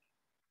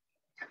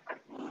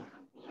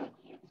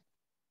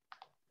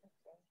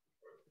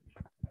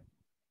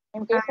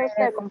 Empieza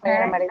usted,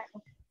 compañera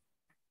Marisa.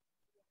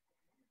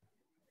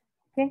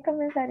 ¿Quién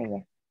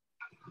comenzaría?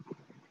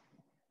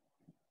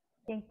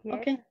 ¿Quién quiere?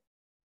 Okay.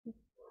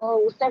 O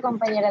usted,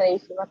 compañera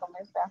Daisy, va a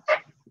comenzar.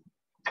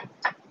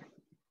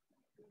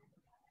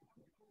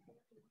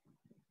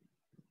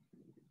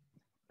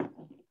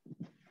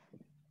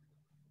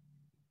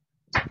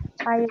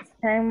 I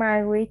spent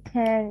my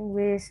weekend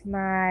with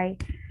my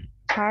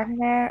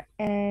partner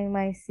and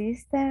my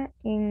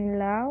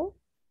sister-in-law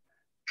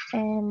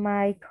and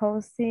my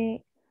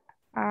cousin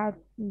at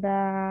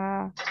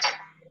the,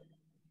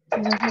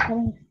 no sé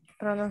cómo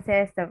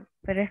pronuncia esto,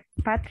 pero es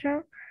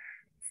patron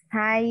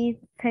side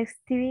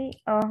festival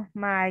of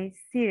my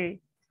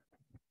city.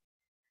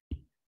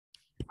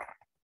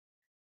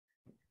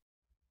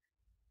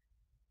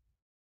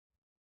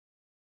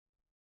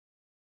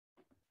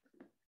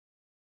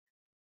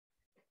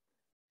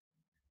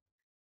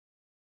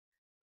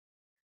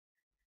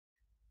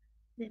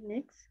 The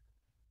next.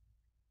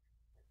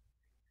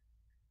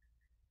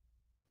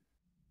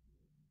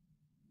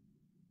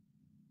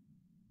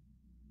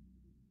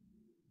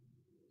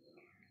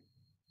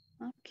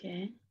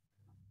 Okay.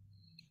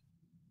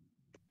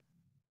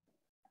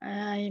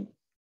 I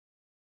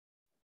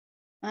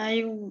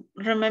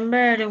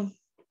remember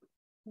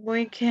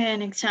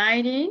weekend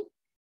exciting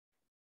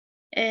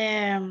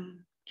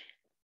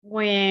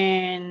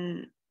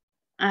when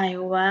I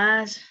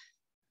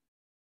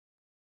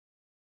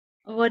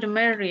got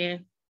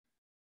married.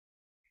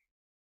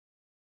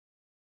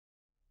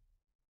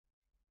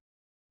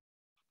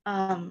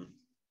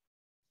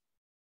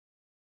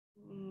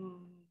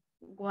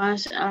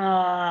 Was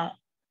I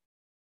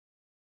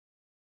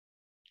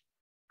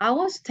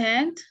was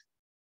 10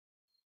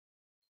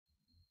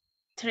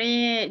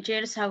 3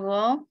 years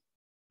ago.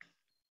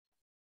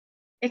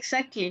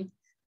 Exactly.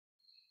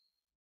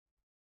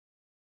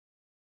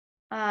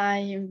 I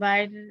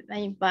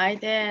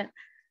invited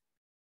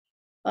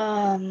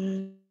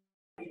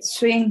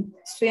Swing.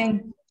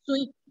 Swing.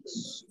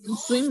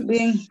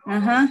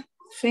 Ajá.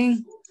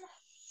 Swing.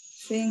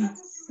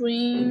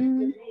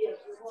 Swing.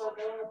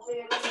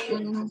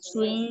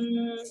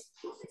 Swing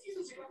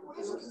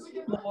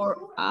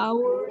for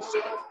hours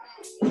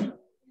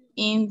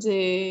in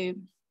the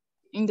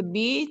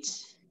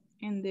beach,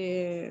 in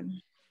the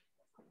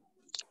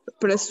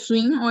pero es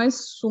swing o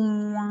es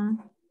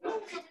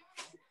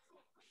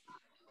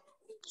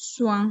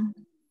swan.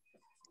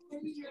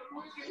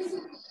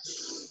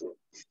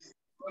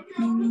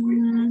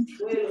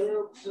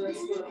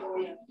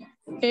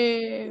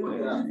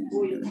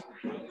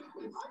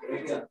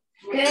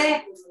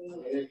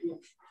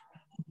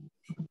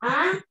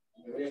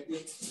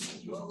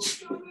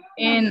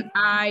 And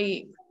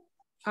I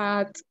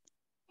at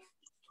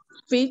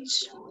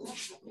fish,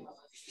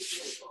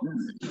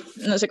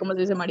 no sé cómo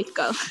se dice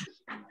mariscado.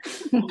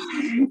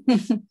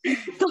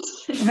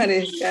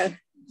 Mariscal.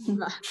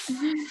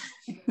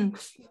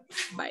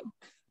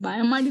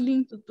 Vaya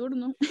Marilyn, tu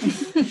turno.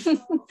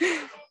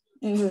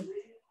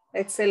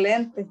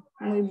 Excelente,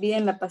 muy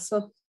bien, la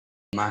pasó.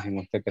 Imagen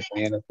usted que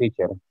tenía el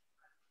teacher,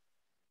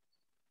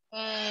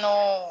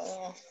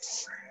 No.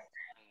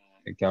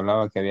 que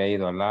hablaba que había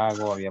ido al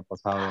lago, había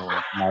pasado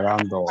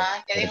nadando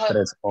 ¿Qué por dijo?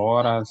 3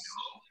 horas.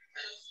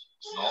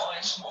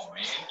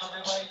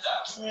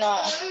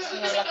 No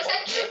la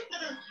copié.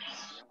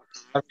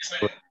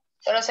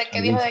 Pero sé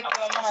que dijo de que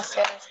vamos a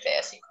hacer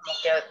así como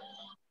que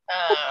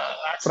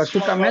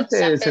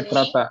Prácticamente se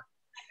trata,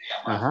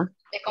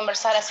 de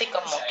conversar así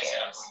como que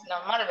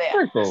normal, vea.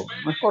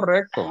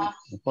 correcto,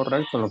 es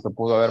correcto lo que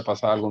pudo haber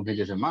pasado algún fin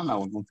de semana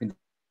o algún fin de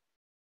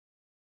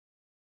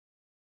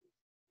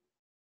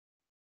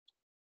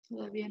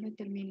Todavía no he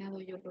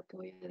terminado yo lo que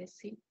voy a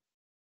decir.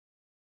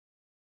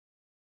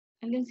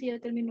 ¿Alguien sí ya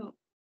terminó?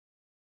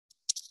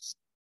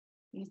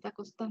 Me está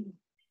costando.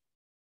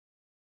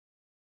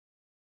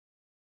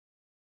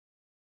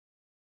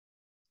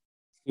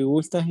 Si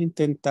gustas,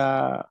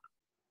 intenta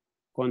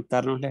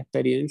contarnos la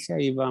experiencia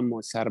y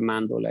vamos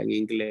armándola en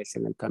inglés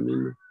en el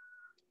camino.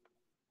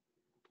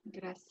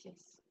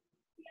 Gracias.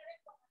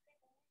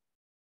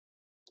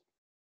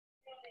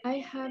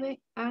 I have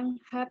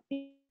an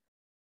happy.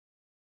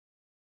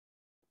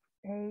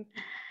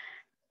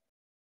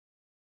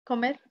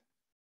 Comer.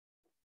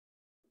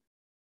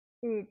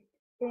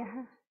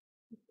 Ajá.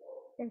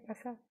 El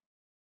pasado.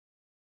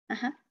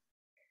 Ajá.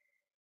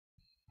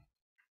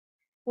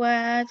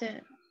 What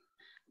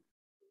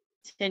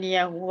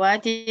sería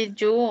what did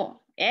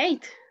you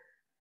eat?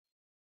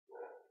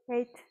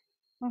 Ate.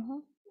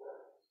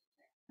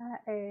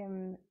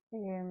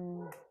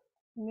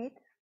 Meat.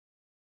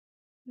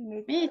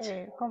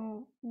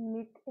 Con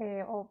meat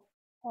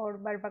or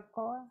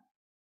barbacoa.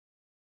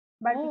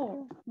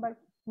 Barbecue.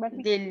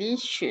 Barbecue.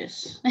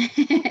 Delicious.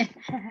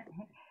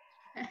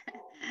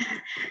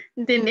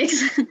 The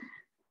next.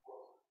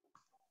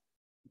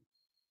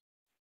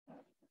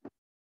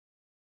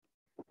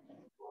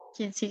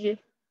 ¿Quién sigue?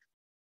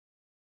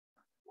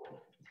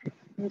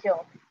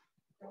 Yo.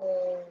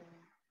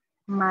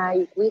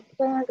 My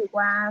weekend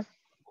was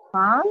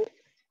fun.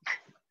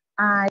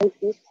 I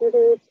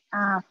visited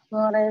a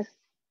forest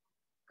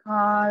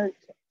called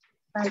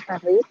Santa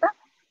Rita.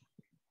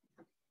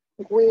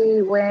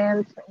 We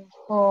went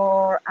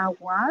for a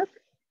walk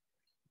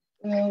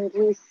and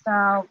we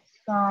saw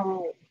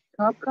some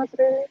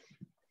crocodiles.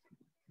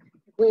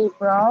 We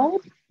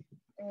brought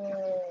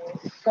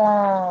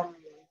some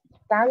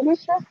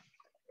sandwiches.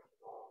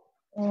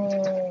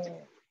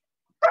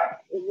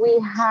 We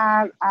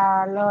had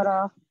a lot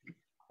of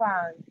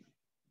fun.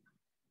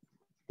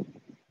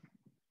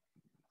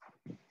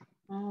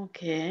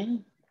 Okay.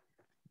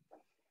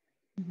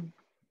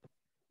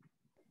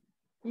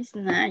 It's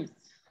nice.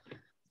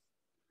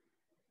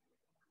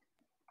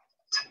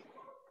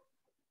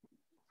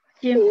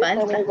 ¿Quién Sí,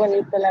 falta? está muy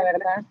bonito, la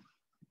verdad.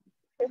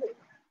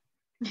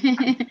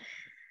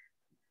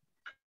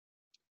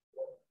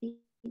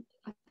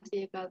 Hasta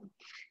llegado.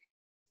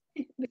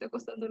 Me está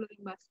costando lo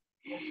demás.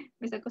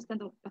 Me está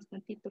costando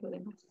bastantito lo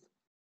demás.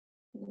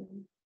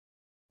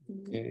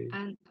 Okay.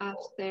 And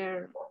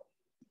after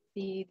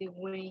the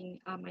wine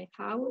at my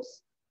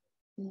house,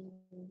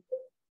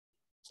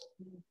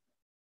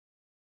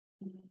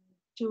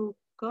 to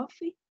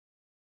coffee,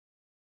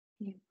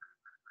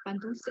 pan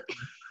dulce.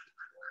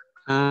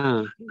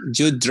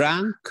 You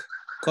drank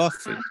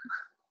coffee.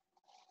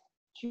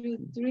 You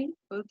drink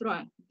or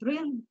drank?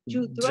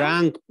 You drank?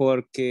 Drank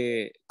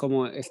porque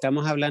como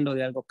estamos hablando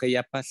de algo que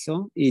ya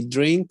pasó y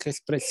drink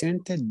es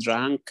presente,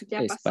 drank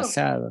Ya es pasó.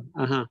 pasado.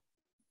 Ajá.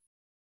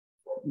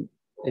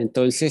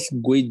 Entonces,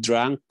 we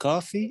drank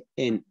coffee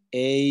and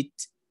ate,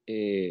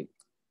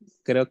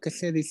 creo que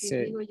se Y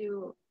dice... digo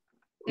yo,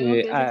 tengo que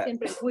decir ah,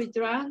 siempre, we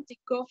drank the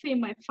coffee in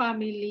my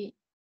family,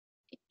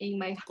 in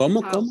my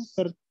 ¿Cómo? house.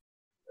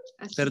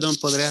 Así. Perdón,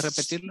 ¿podrías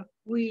repetirlo?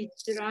 We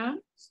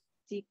drank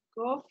the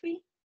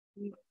coffee.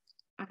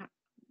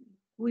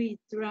 We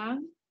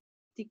drank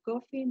the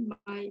coffee in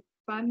my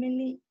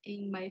family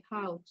in my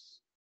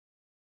house.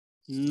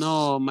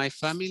 No, my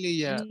family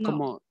ya, No.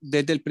 como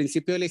desde el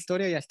principio de la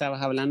historia ya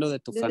estabas hablando de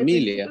tu Desde el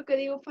familia. principio que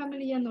digo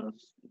family ya no.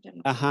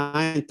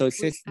 Ajá,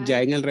 entonces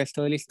ya en el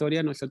resto de la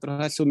historia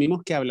nosotros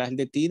asumimos que hablas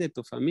de ti, de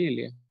tu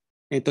familia.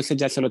 Entonces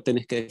ya solo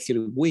tenés que decir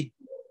we.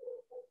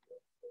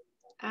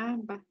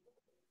 Va.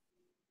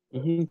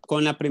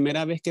 Con la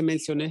primera vez que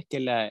menciones que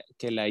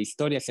la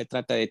historia se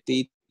trata de ti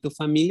y tu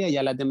familia,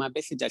 ya las demás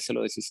veces ya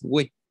solo decís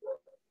we.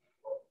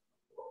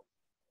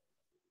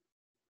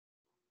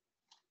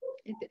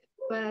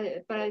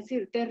 Para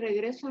decir, de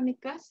regreso a mi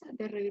casa,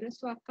 de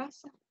regreso a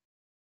casa.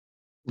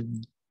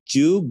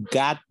 You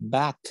got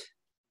back.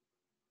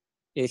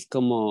 Es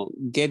como,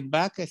 get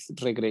back es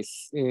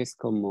regreso, es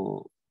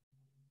como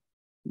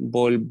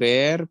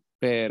volver,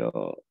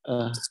 pero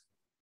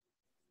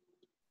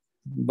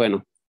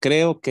bueno,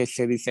 creo que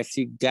se dice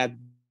así, got.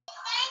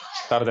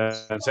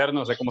 Atardecer,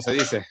 no sé cómo se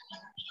dice.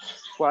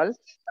 ¿Cuál?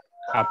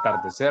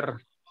 Atardecer.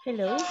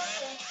 Hello.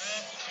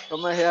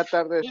 ¿Cómo es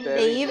atardecer? In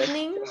the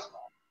evening.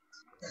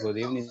 Good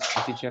evening,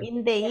 teacher.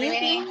 In the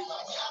evening.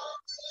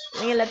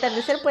 En el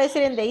atardecer puede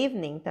ser in the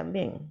evening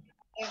también.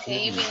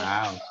 Okay.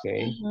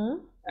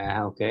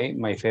 Okay.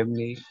 My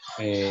family,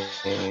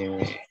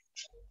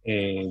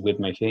 with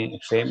my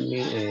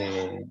family,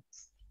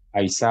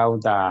 I saw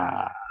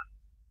the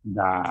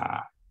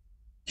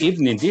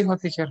evening, dijo,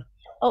 teacher.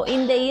 Oh,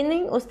 in the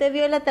evening, usted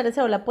vio el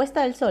atardecer o la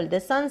puesta del sol,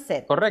 the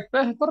sunset. Correcto,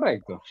 es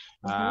correcto.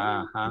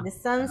 Ajá. The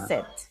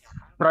sunset.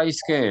 Sunrise,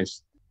 ¿qué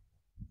es?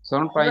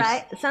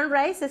 Sunrise.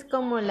 Sunrise es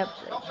como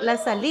la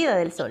salida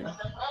del sol.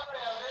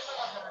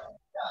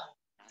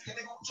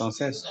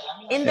 Entonces,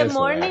 in the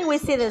morning we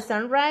see the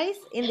sunrise,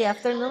 in the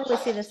afternoon we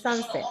see the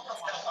sunset.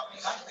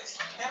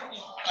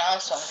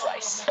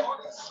 Sunrise.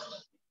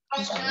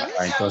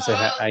 Entonces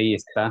ahí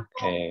está,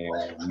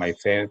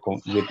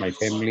 with my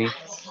family,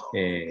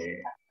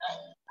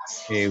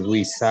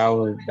 we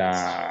saw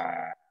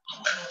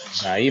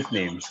the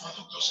evening.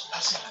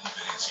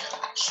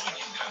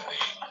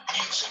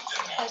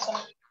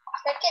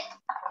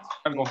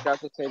 En mi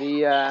caso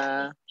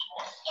sería...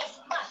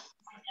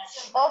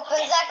 O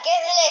pensar que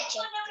es leche.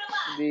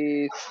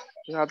 This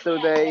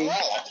Saturday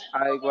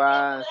I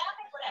was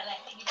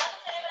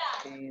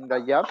in the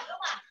job.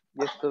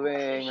 Yo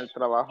estuve en el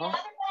trabajo.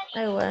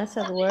 I was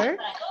at work.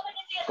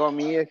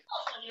 Comí.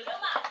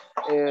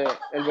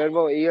 El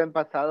verbo ir en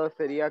pasado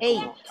sería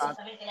como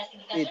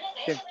ate.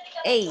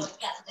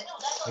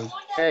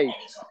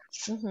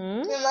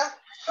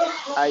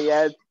 I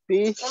ate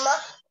fish.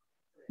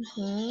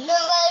 No me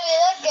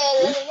olvido que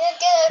los niños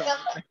quieren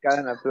pescado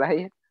en la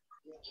playa.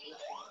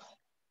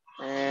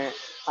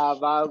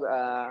 About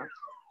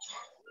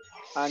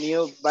a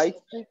new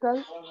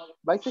bicycle.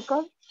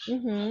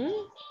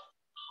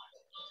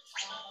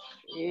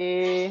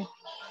 Y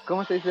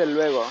 ¿cómo se dice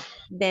luego?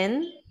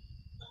 Then.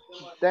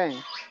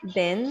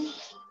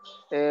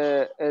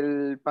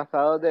 El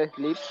pasado de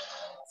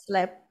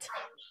slept.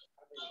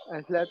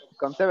 Slept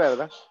con T,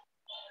 ¿verdad?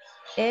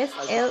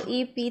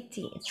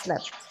 S-L-E-P-T.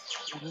 Slept.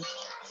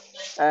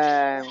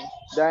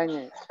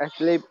 Then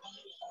sleep.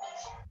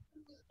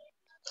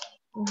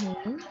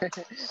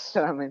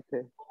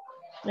 Solamente.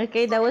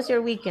 Okay, that was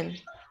your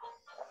weekend.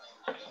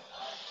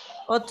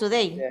 Oh,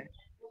 today. Yeah.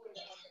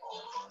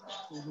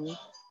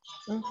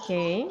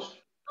 Okay,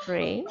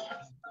 great.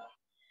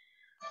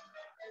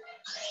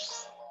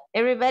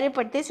 Everybody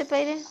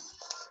participated?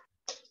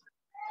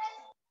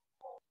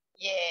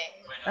 Yeah.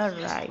 All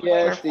right.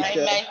 Yes,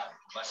 perfect.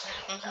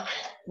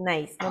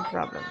 Nice, no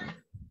problem.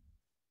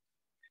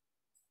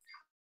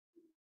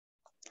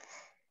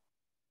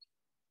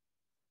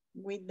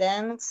 We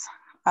danced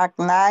at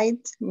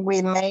night.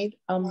 We made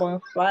a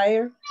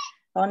bonfire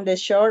on the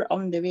shore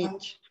of the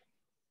beach.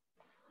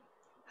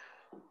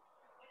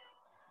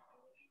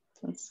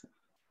 Entonces,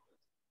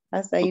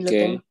 hasta ahí lo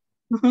tengo.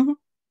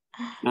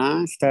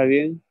 Está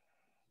bien.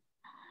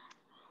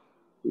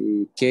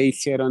 ¿Y qué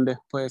hicieron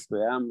después?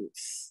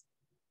 Veamos.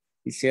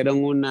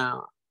 Hicieron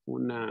una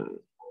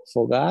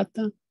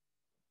fogata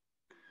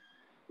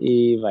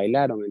y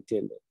bailaron,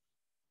 entiendo.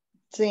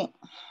 Sí.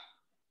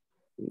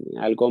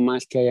 ¿Algo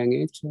más que hayan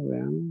hecho?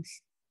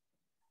 Veamos.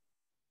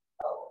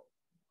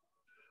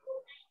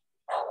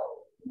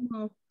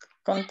 Mm,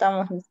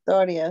 Contamos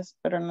historias,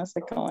 pero no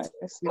sé cómo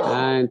decirlo.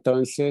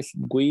 Entonces,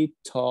 we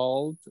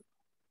told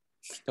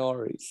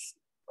stories.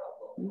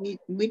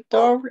 We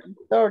told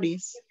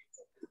stories.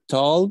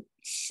 Told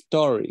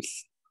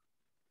stories.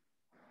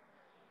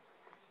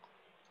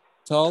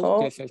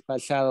 Told, que es el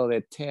pasado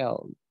de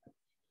tell.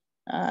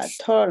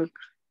 Talk.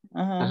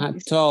 Ajá,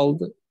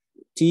 told,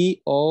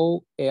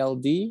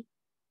 T-O-L-D,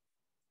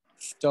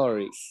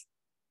 stories.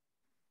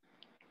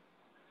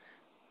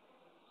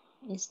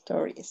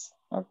 Stories,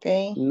 ok.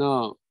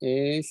 No,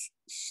 es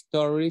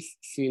stories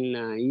sin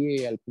la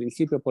I al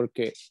principio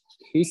porque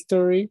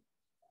history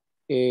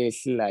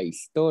es la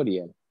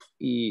historia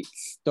y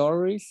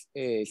stories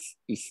es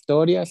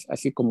historias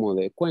así como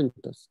de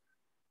cuentos.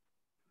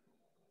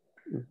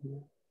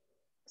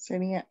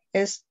 Sería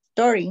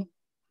story.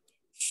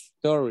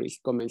 Stories,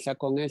 comienza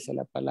con esa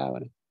la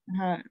palabra.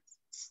 Ajá,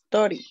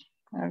 story.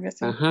 Algo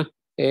así. Ajá,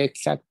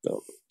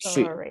 exacto.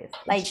 Stories, Sí.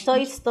 like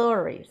Toy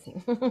Stories.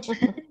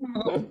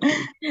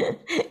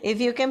 If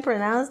you can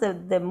pronounce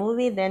the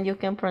movie, then you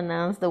can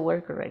pronounce the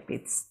word correctly.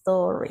 It's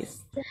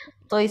stories.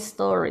 Toy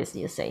Stories,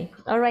 you say.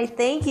 All right,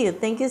 thank you.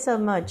 Thank you so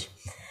much.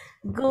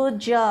 Good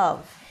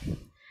job.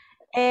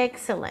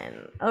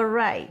 Excellent. All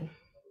right.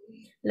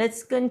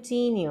 Let's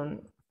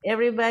continue.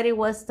 Everybody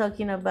was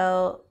talking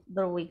about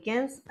their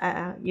weekends.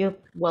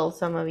 Well,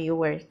 some of you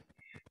were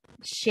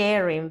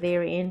sharing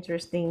very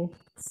interesting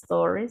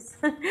stories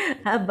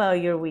about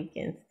your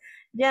weekends.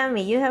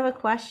 Yami, you have a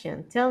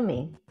question. Tell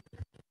me.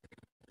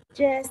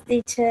 Yes,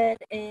 teacher,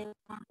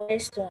 one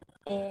question.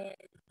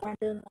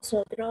 Cuando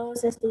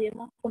nosotros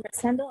estuvimos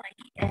conversando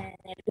ahí en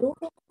el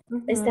grupo,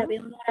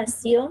 había una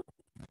oración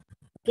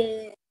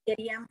que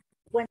querían,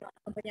 bueno,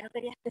 el compañero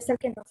quería expresar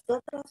que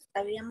nosotros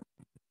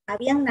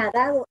habían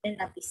nadado en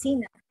la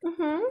piscina,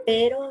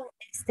 pero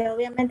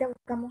obviamente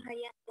buscamos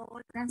ahí en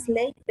Google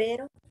Translate,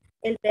 pero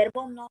el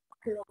verbo no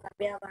lo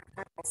cambiaba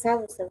al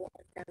pasado, según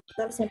el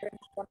traductor siempre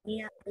nos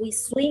ponía we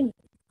swim.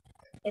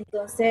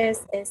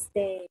 Entonces,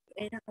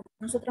 era como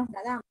nosotros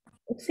nadamos.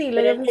 Sí,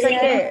 lo que pasa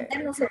es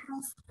que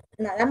nosotros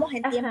nadamos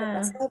en tiempo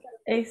pasado.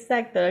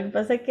 Exacto, lo que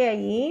pasa es que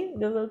allí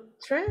Google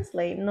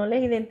Translate no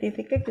les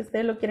identifica que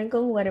ustedes lo quieren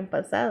conjugar en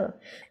pasado,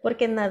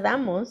 porque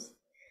nadamos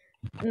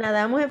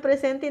en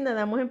presente y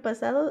nadamos en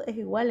pasado es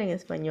igual en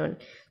español.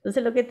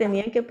 Entonces lo que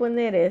tenían que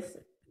poner es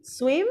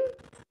swim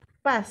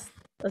past,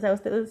 o sea,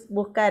 ustedes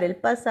buscar el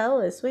pasado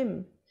de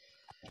swim.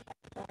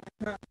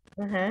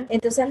 Ajá.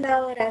 Entonces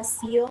la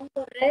oración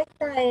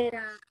correcta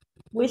era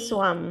we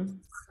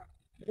swam.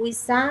 We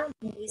swam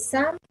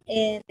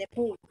in the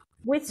pool.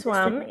 We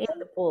swam in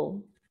the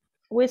pool.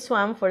 We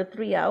swam for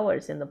 3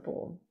 hours in the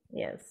pool.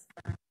 Yes.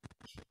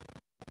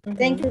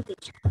 Thank you,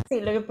 teacher.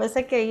 Sí, lo que pasa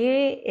es que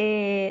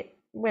ahí,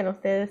 bueno,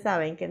 ustedes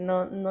saben que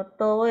no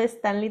todo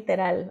es tan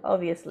literal,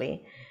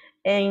 obviously.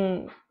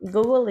 En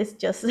Google is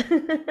just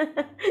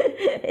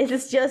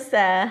it's just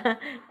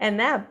an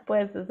app,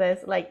 pues, o sea,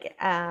 it's like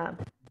a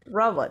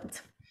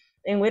robot.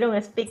 And we don't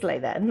speak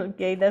like that,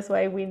 okay? That's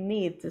why we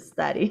need to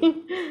study.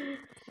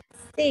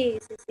 Sí.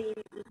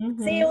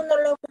 Sí, uno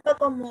lo ocupa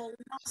como un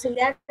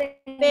auxiliar.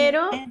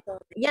 Pero,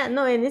 ya,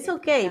 no, en eso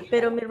ok,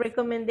 pero mi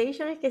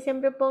recommendation es que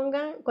siempre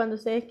pongan, cuando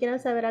ustedes quieran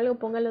saber algo,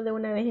 pónganlo de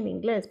una vez en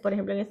inglés. Por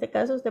ejemplo, en este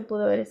caso usted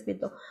pudo haber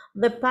escrito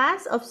the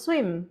path of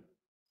swim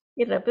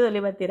y rápido le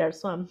iba a tirar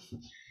swam.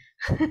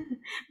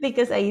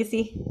 Because ahí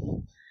sí.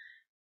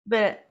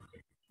 But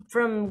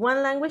from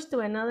one language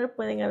to another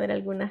pueden haber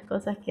algunas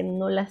cosas que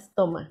no las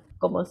toma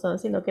como son,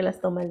 sino que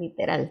las toma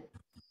literal.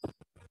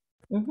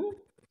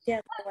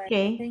 Yeah,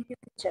 Okay. Thank you,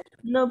 teacher.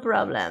 No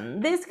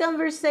problem. This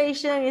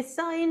conversation is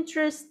so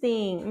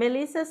interesting.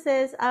 Melissa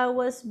says, I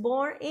was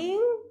born in...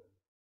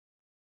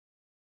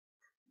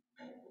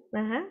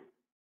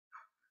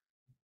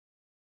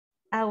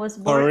 I was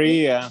born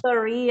Korea. in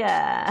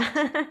Korea.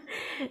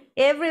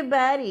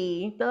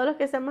 Everybody, todos los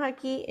que estamos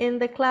aquí in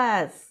the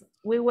class,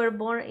 we were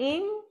born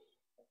in...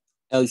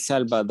 El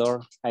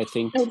Salvador, I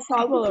think. El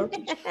Salvador.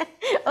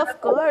 Of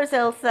course,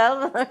 El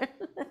Salvador.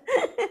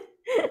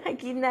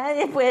 Aquí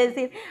nadie puede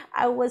decir,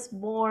 I was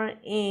born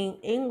in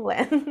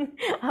England.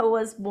 I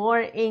was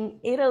born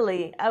in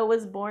Italy. I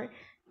was born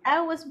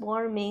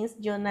means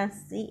yo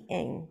nací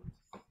en.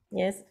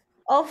 Yes.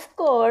 Of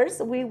course,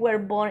 we were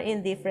born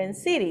in different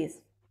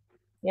cities.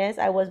 Yes,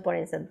 I was born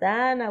in Santa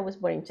Ana. I was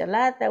born in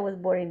Chalata. I was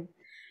born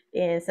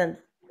in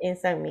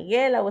San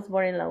Miguel. I was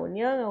born in La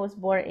Unión. I was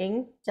born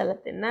in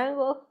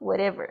Chalatenango,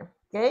 whatever.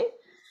 Okay.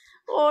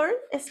 Or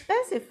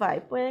specify,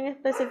 pueden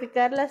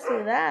especificar la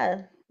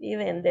ciudad,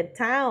 even the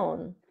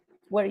town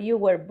where you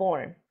were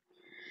born.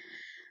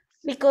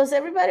 Because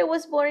everybody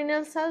was born in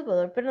El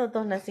Salvador, pero no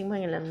todos nacimos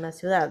en la misma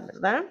ciudad,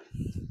 ¿verdad?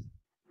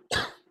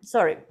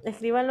 Sorry,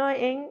 escríbanlo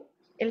en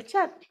el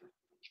chat.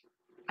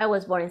 I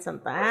was born in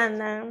Santa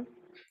Ana.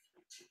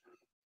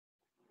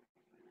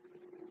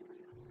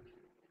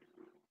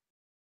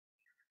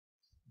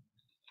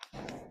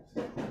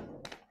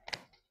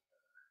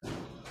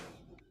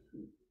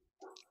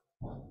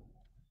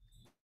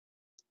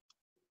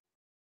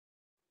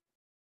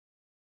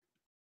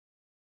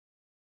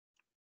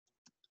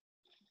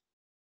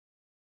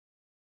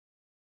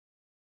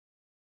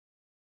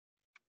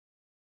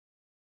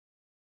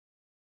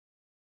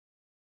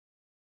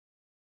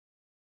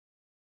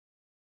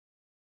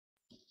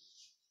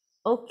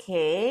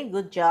 Okay,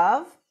 good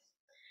job.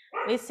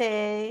 We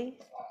say,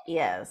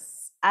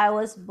 yes, I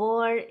was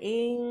born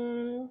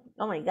in,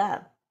 oh my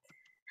God.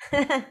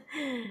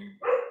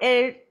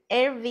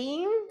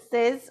 Ervin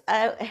says,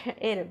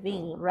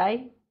 Ervin,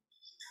 right?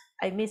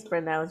 I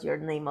mispronounce your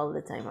name all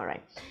the time, all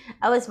right.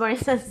 I was born in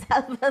San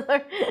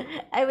Salvador.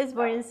 I was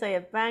born in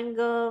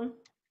Soyapango.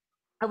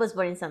 I was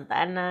born in Santa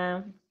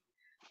Ana,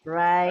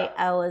 right?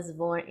 I was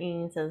born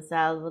in San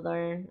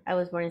Salvador. I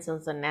was born in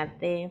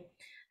Sonsonate.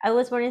 I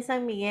was born in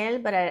San Miguel,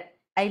 but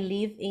I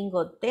live in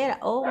Gotera.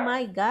 Oh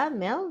my God,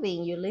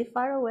 Melvin, you live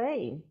far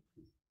away.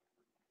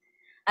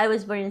 I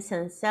was born in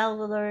San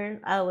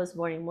Salvador. I was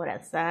born in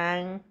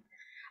Morazan.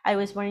 I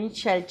was born in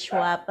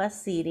Chalchuapa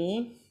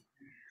City.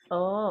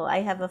 Oh,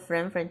 I have a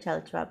friend from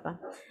Chalchuapa.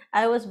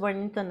 I was born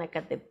in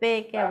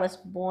Tonacatepeque. I was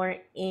born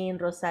in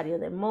Rosario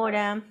de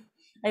Mora.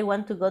 I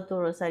want to go to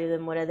Rosario de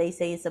Mora. They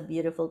say it's a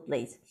beautiful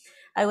place.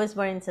 I was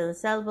born in San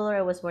Salvador.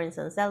 I was born in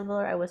San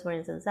Salvador. I was born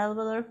in San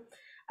Salvador.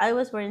 I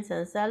was born in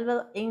San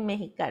Salvador in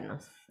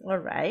Mexicanos. All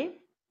right.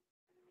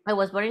 I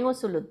was born in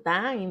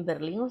Usulután, in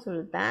Berlin,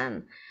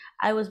 Usulután.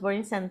 I was born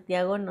in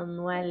Santiago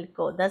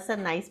Nonualco. That's a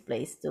nice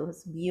place too.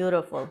 It's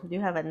beautiful. You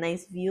have a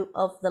nice view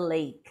of the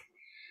lake.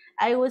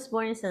 I was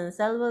born in San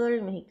Salvador,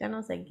 in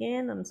Mexicanos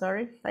again. I'm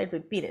sorry, I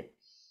repeated.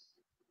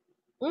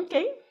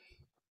 Okay.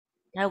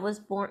 I was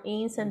born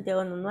in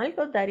Santiago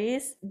Nonualco. That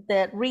is,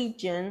 the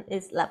region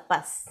is La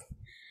Paz.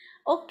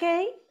 Ok.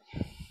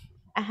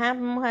 Ajá,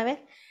 vamos a ver.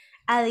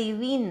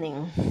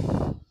 Adivinen.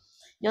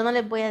 Yo no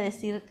les voy a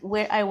decir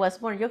where I was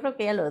born. Yo creo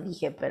que ya lo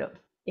dije, pero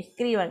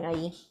escriban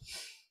ahí.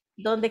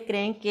 ¿Dónde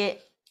creen que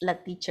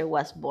la teacher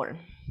was born?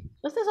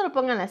 Ustedes solo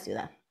pongan la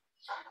ciudad.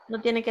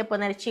 No tiene que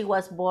poner she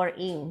was born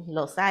in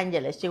Los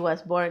Ángeles, she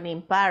was born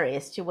in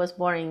Paris, she was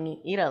born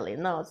in Italy.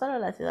 No, solo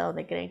la ciudad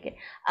donde creen que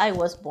I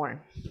was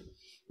born.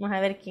 Vamos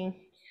a ver quién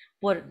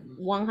por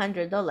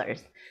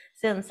 $100.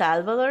 San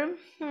Salvador.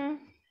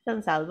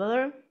 San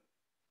Salvador.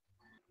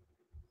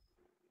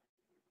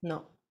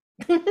 No.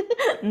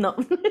 No.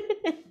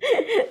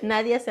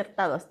 Nadie ha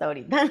acertado hasta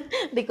ahorita.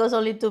 Because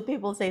only 2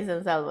 people say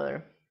San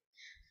Salvador.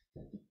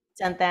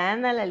 Santa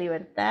Ana, La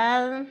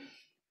Libertad.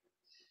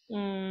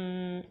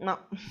 No.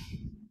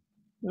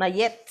 Not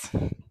yet.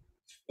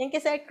 Tienen que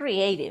ser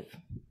creative.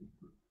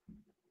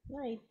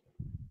 Right.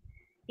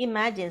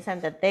 Imagine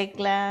Santa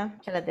Tecla,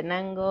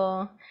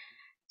 Chalatenango.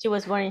 She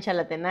was born in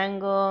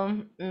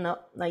Chalatenango. No,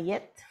 not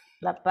yet.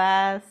 La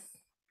Paz,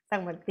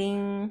 San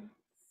Martín.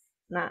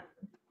 No.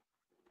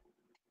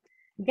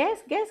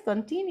 Guess,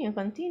 continue.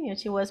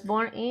 She was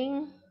born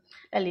in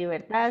La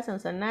Libertad,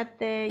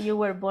 Sonsonate. You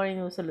were born in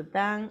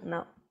Usulután.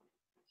 No.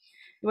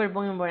 You were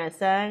born in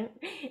Morazán.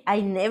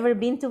 I never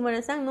been to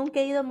Morazán. Nunca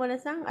he ido a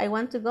Morazán. I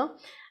want to go.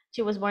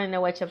 She was born in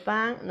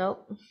Ahuachapán.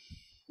 No.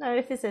 A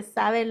ver si se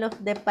saben los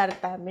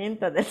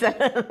departamentos de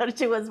Salvador.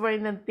 She was born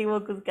in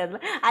Antiguo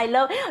Cuscatlán. I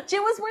love. She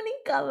was born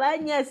in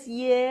Cabañas.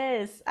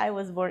 Yes, I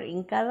was born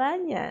in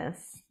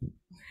Cabañas.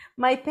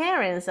 My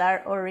parents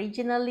are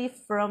originally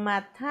from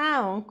a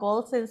town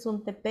called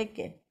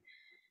Sensuntepeque,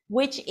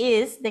 which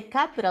is the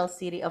capital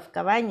city of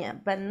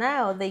Cabaña, but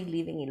now they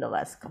live in Ilo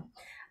Vasco.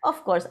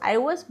 Of course, I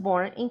was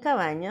born in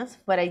Cabañas,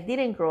 but I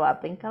didn't grow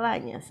up in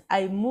Cabañas.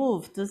 I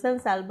moved to San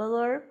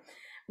Salvador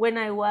when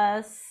I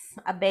was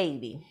a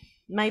baby.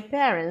 My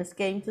parents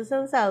came to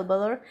San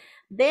Salvador,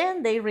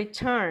 then they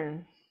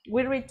returned.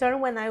 We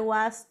returned when I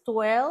was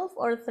 12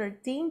 or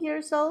 13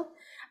 years old.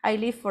 I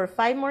lived for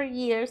 5 more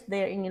years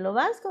there in Ilo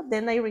Vasco.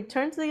 Then I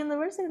returned to the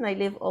university and I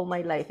lived all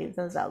my life in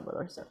San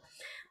Salvador. So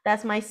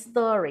that's my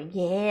story.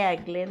 Yeah,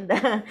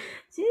 Glenda.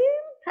 She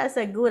has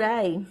a good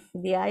eye,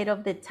 the eye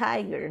of the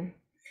tiger.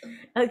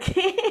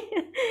 Okay.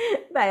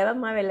 Vaya,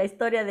 vamos a ver la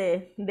historia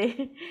de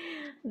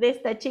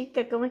esta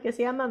chica. ¿Cómo es que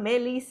se llama?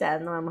 Melissa.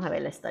 No, vamos a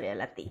ver la historia de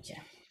la teacher.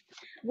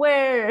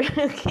 Where,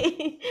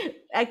 okay.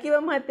 Aquí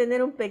vamos a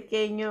tener un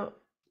pequeño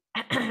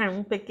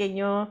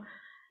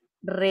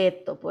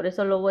reto, por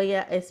eso lo voy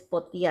a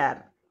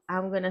spotear.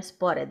 I'm gonna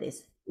spot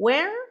this.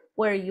 Where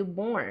were you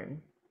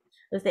born?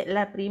 Entonces,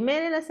 la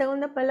primera y la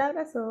segunda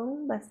palabra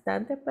son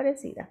bastante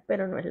parecidas,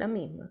 pero no es la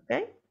misma,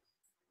 ¿ok?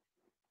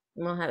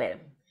 Vamos a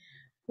ver.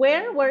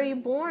 Where were you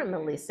born,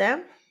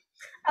 Melissa?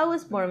 I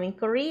was born in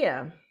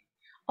Korea.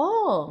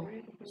 Oh,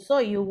 so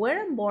you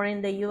weren't born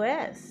in the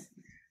US?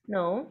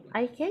 No,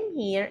 I came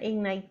here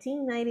in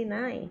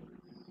 1999.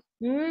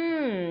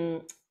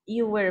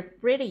 You were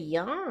pretty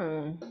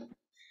young.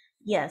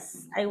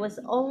 Yes, I was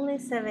only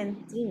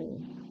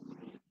 17.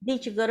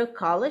 Did you go to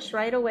college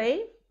right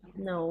away?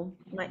 No,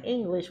 my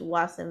English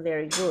wasn't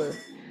very good.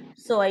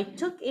 So I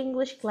took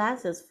English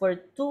classes for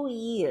 2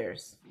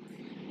 years.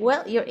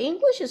 Well, your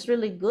English is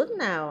really good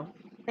now.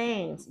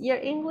 Thanks. Your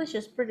English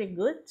is pretty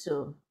good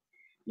too.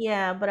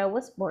 Yeah, but I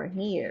was born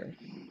here.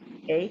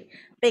 Okay.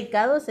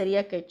 Pecado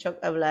sería que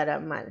Chuck hablara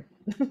mal.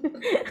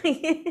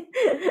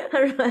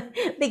 All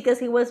right. Because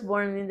he was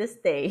born in the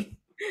state.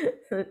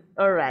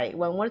 All right,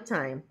 one more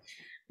time.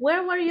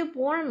 Where were you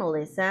born,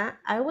 Melissa?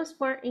 I was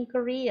born in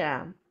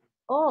Korea.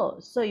 Oh,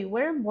 so you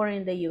weren't born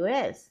in the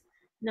US?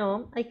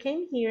 No, I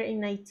came here in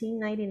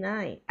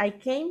 1999. I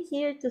came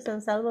here to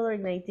San Salvador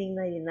in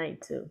 1999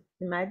 too.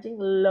 Imagine,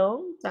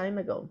 long time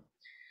ago.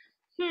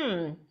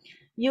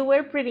 You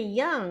were pretty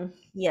young.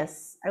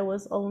 Yes, I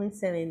was only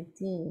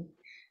 17.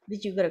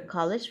 Did you go to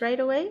college right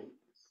away?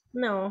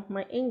 No,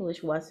 my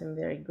English wasn't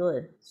very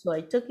good, so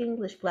I took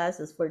English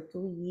classes for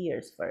 2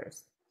 years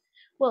first.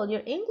 Well,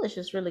 your English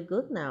is really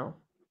good now.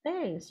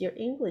 Thanks, your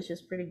English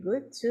is pretty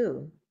good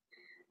too.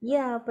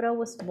 Yeah, but I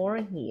was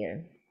born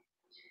here.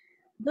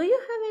 Do you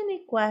have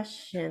any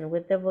question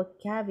with the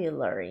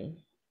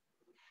vocabulary?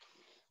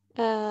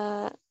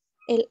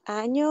 El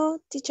año,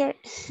 teacher.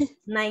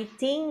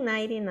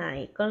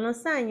 1999. Con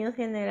los años,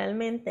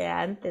 generalmente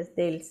antes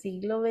del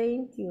siglo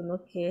XXI,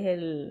 que es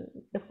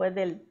después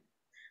del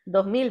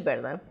 2000,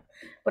 ¿verdad?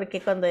 Porque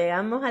cuando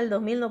llegamos al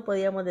 2000 no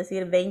podíamos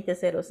decir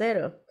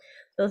 2000.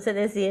 Entonces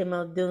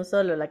decíamos de un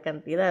solo la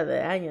cantidad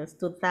de años,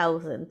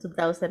 2000,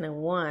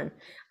 2001.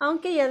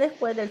 Aunque ya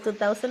después del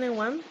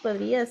 2001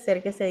 podría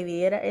ser que se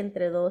dividiera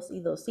entre 2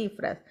 y 2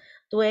 cifras,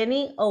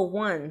 20 o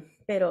 1,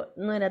 pero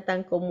no era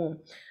tan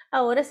común.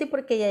 Ahora sí,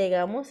 porque ya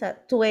llegamos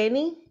a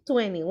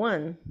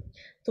 2021,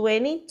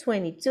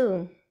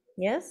 2022,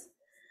 ¿yes?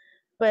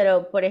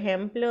 Pero, por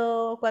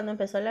ejemplo, cuando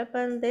empezó la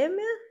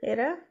pandemia,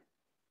 era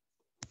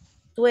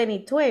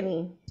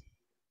 2020.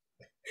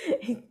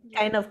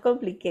 Kind of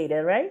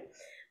complicated, right?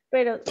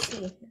 Pero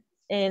sí,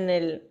 en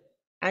el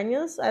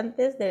años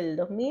antes del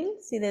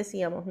 2000, sí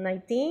decíamos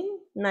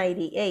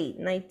 1998,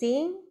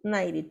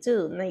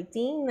 1992,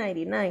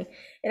 1999.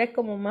 Era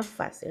como más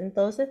fácil.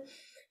 Entonces,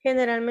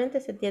 generalmente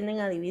se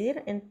tienden a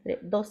dividir entre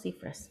 2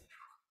 cifras.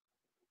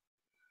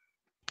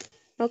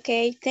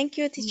 Okay, thank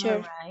you, teacher.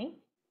 All right.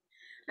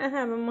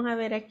 Ajá, vamos a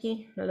ver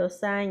aquí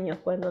los años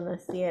cuando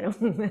nacieron.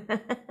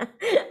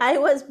 I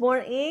was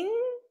born in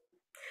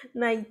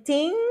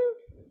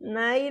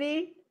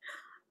 1990,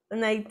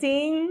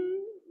 19...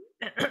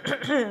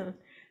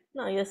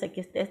 No, yo sé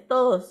que ustedes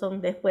todos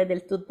son después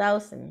del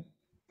 2000.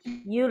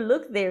 You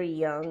look very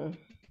young.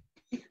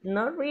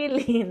 Not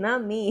really,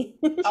 not me.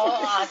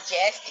 Oh,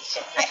 yes,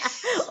 teacher,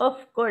 yes.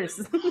 Of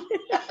course.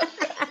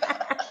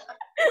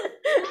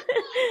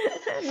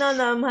 No,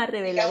 no vamos a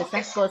revelar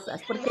esas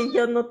cosas porque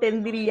yo no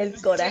tendría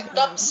el coraje.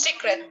 Top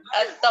secret,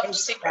 top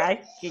secret.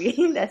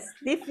 Exactly, that's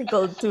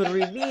difficult to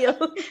reveal.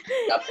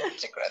 Top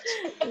secret.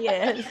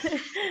 Yes.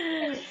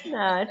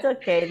 No, it's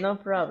okay, no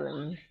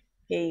problem.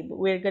 Okay,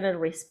 we're gonna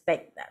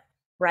respect that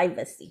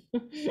privacy.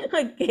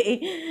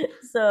 Okay,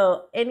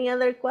 so any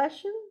other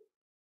question?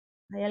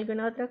 ¿Hay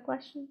alguna otra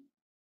question?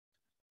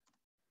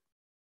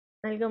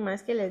 ¿Algo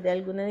más que les dé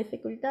alguna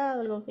dificultad?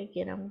 ¿Algo que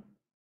quieran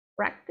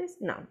practice?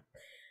 No.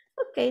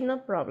 Okay,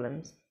 no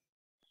problems.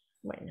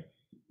 Bueno,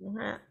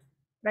 vamos a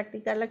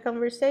practicar la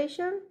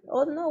conversation.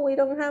 Oh no, we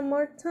don't have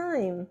more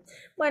time.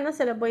 Bueno,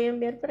 se las voy a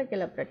enviar para que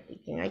la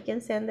practiquen. I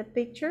can send a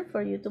picture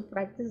for you to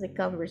practice the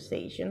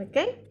conversation,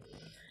 okay?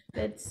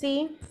 Let's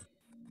see.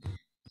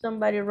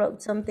 Somebody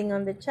wrote something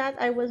on the chat.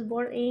 I was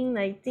born in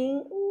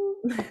 19...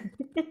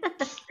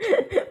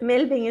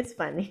 Melvin is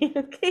funny,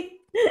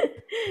 okay?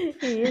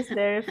 He is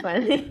very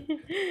funny.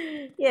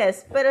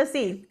 Yes, pero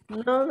sí,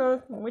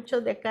 no,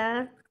 muchos de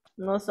acá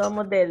no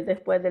somos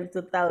después del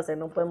 2000.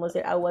 No podemos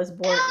decir I was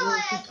born in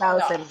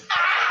 2000.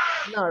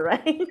 No,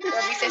 right?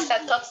 This is a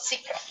top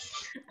secret.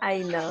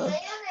 I know.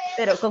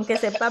 Pero con que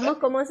sepamos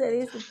cómo se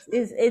dice,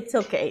 it's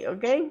okay,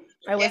 okay?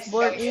 I was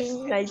born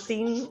in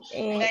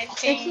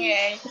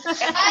 1998.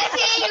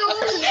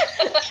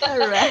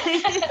 All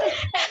right.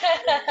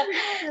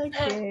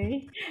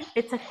 Okay.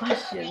 It's a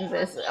question.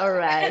 All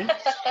right.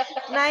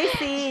 Nice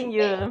seeing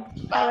you.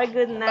 Have a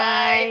good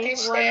night. Bye,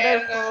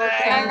 Wonderful.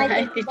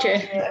 Bye, teacher.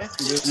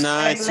 Good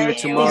night. See you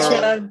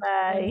tomorrow.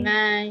 Bye.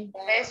 Night.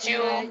 Bless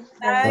you.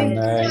 Good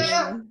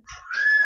night.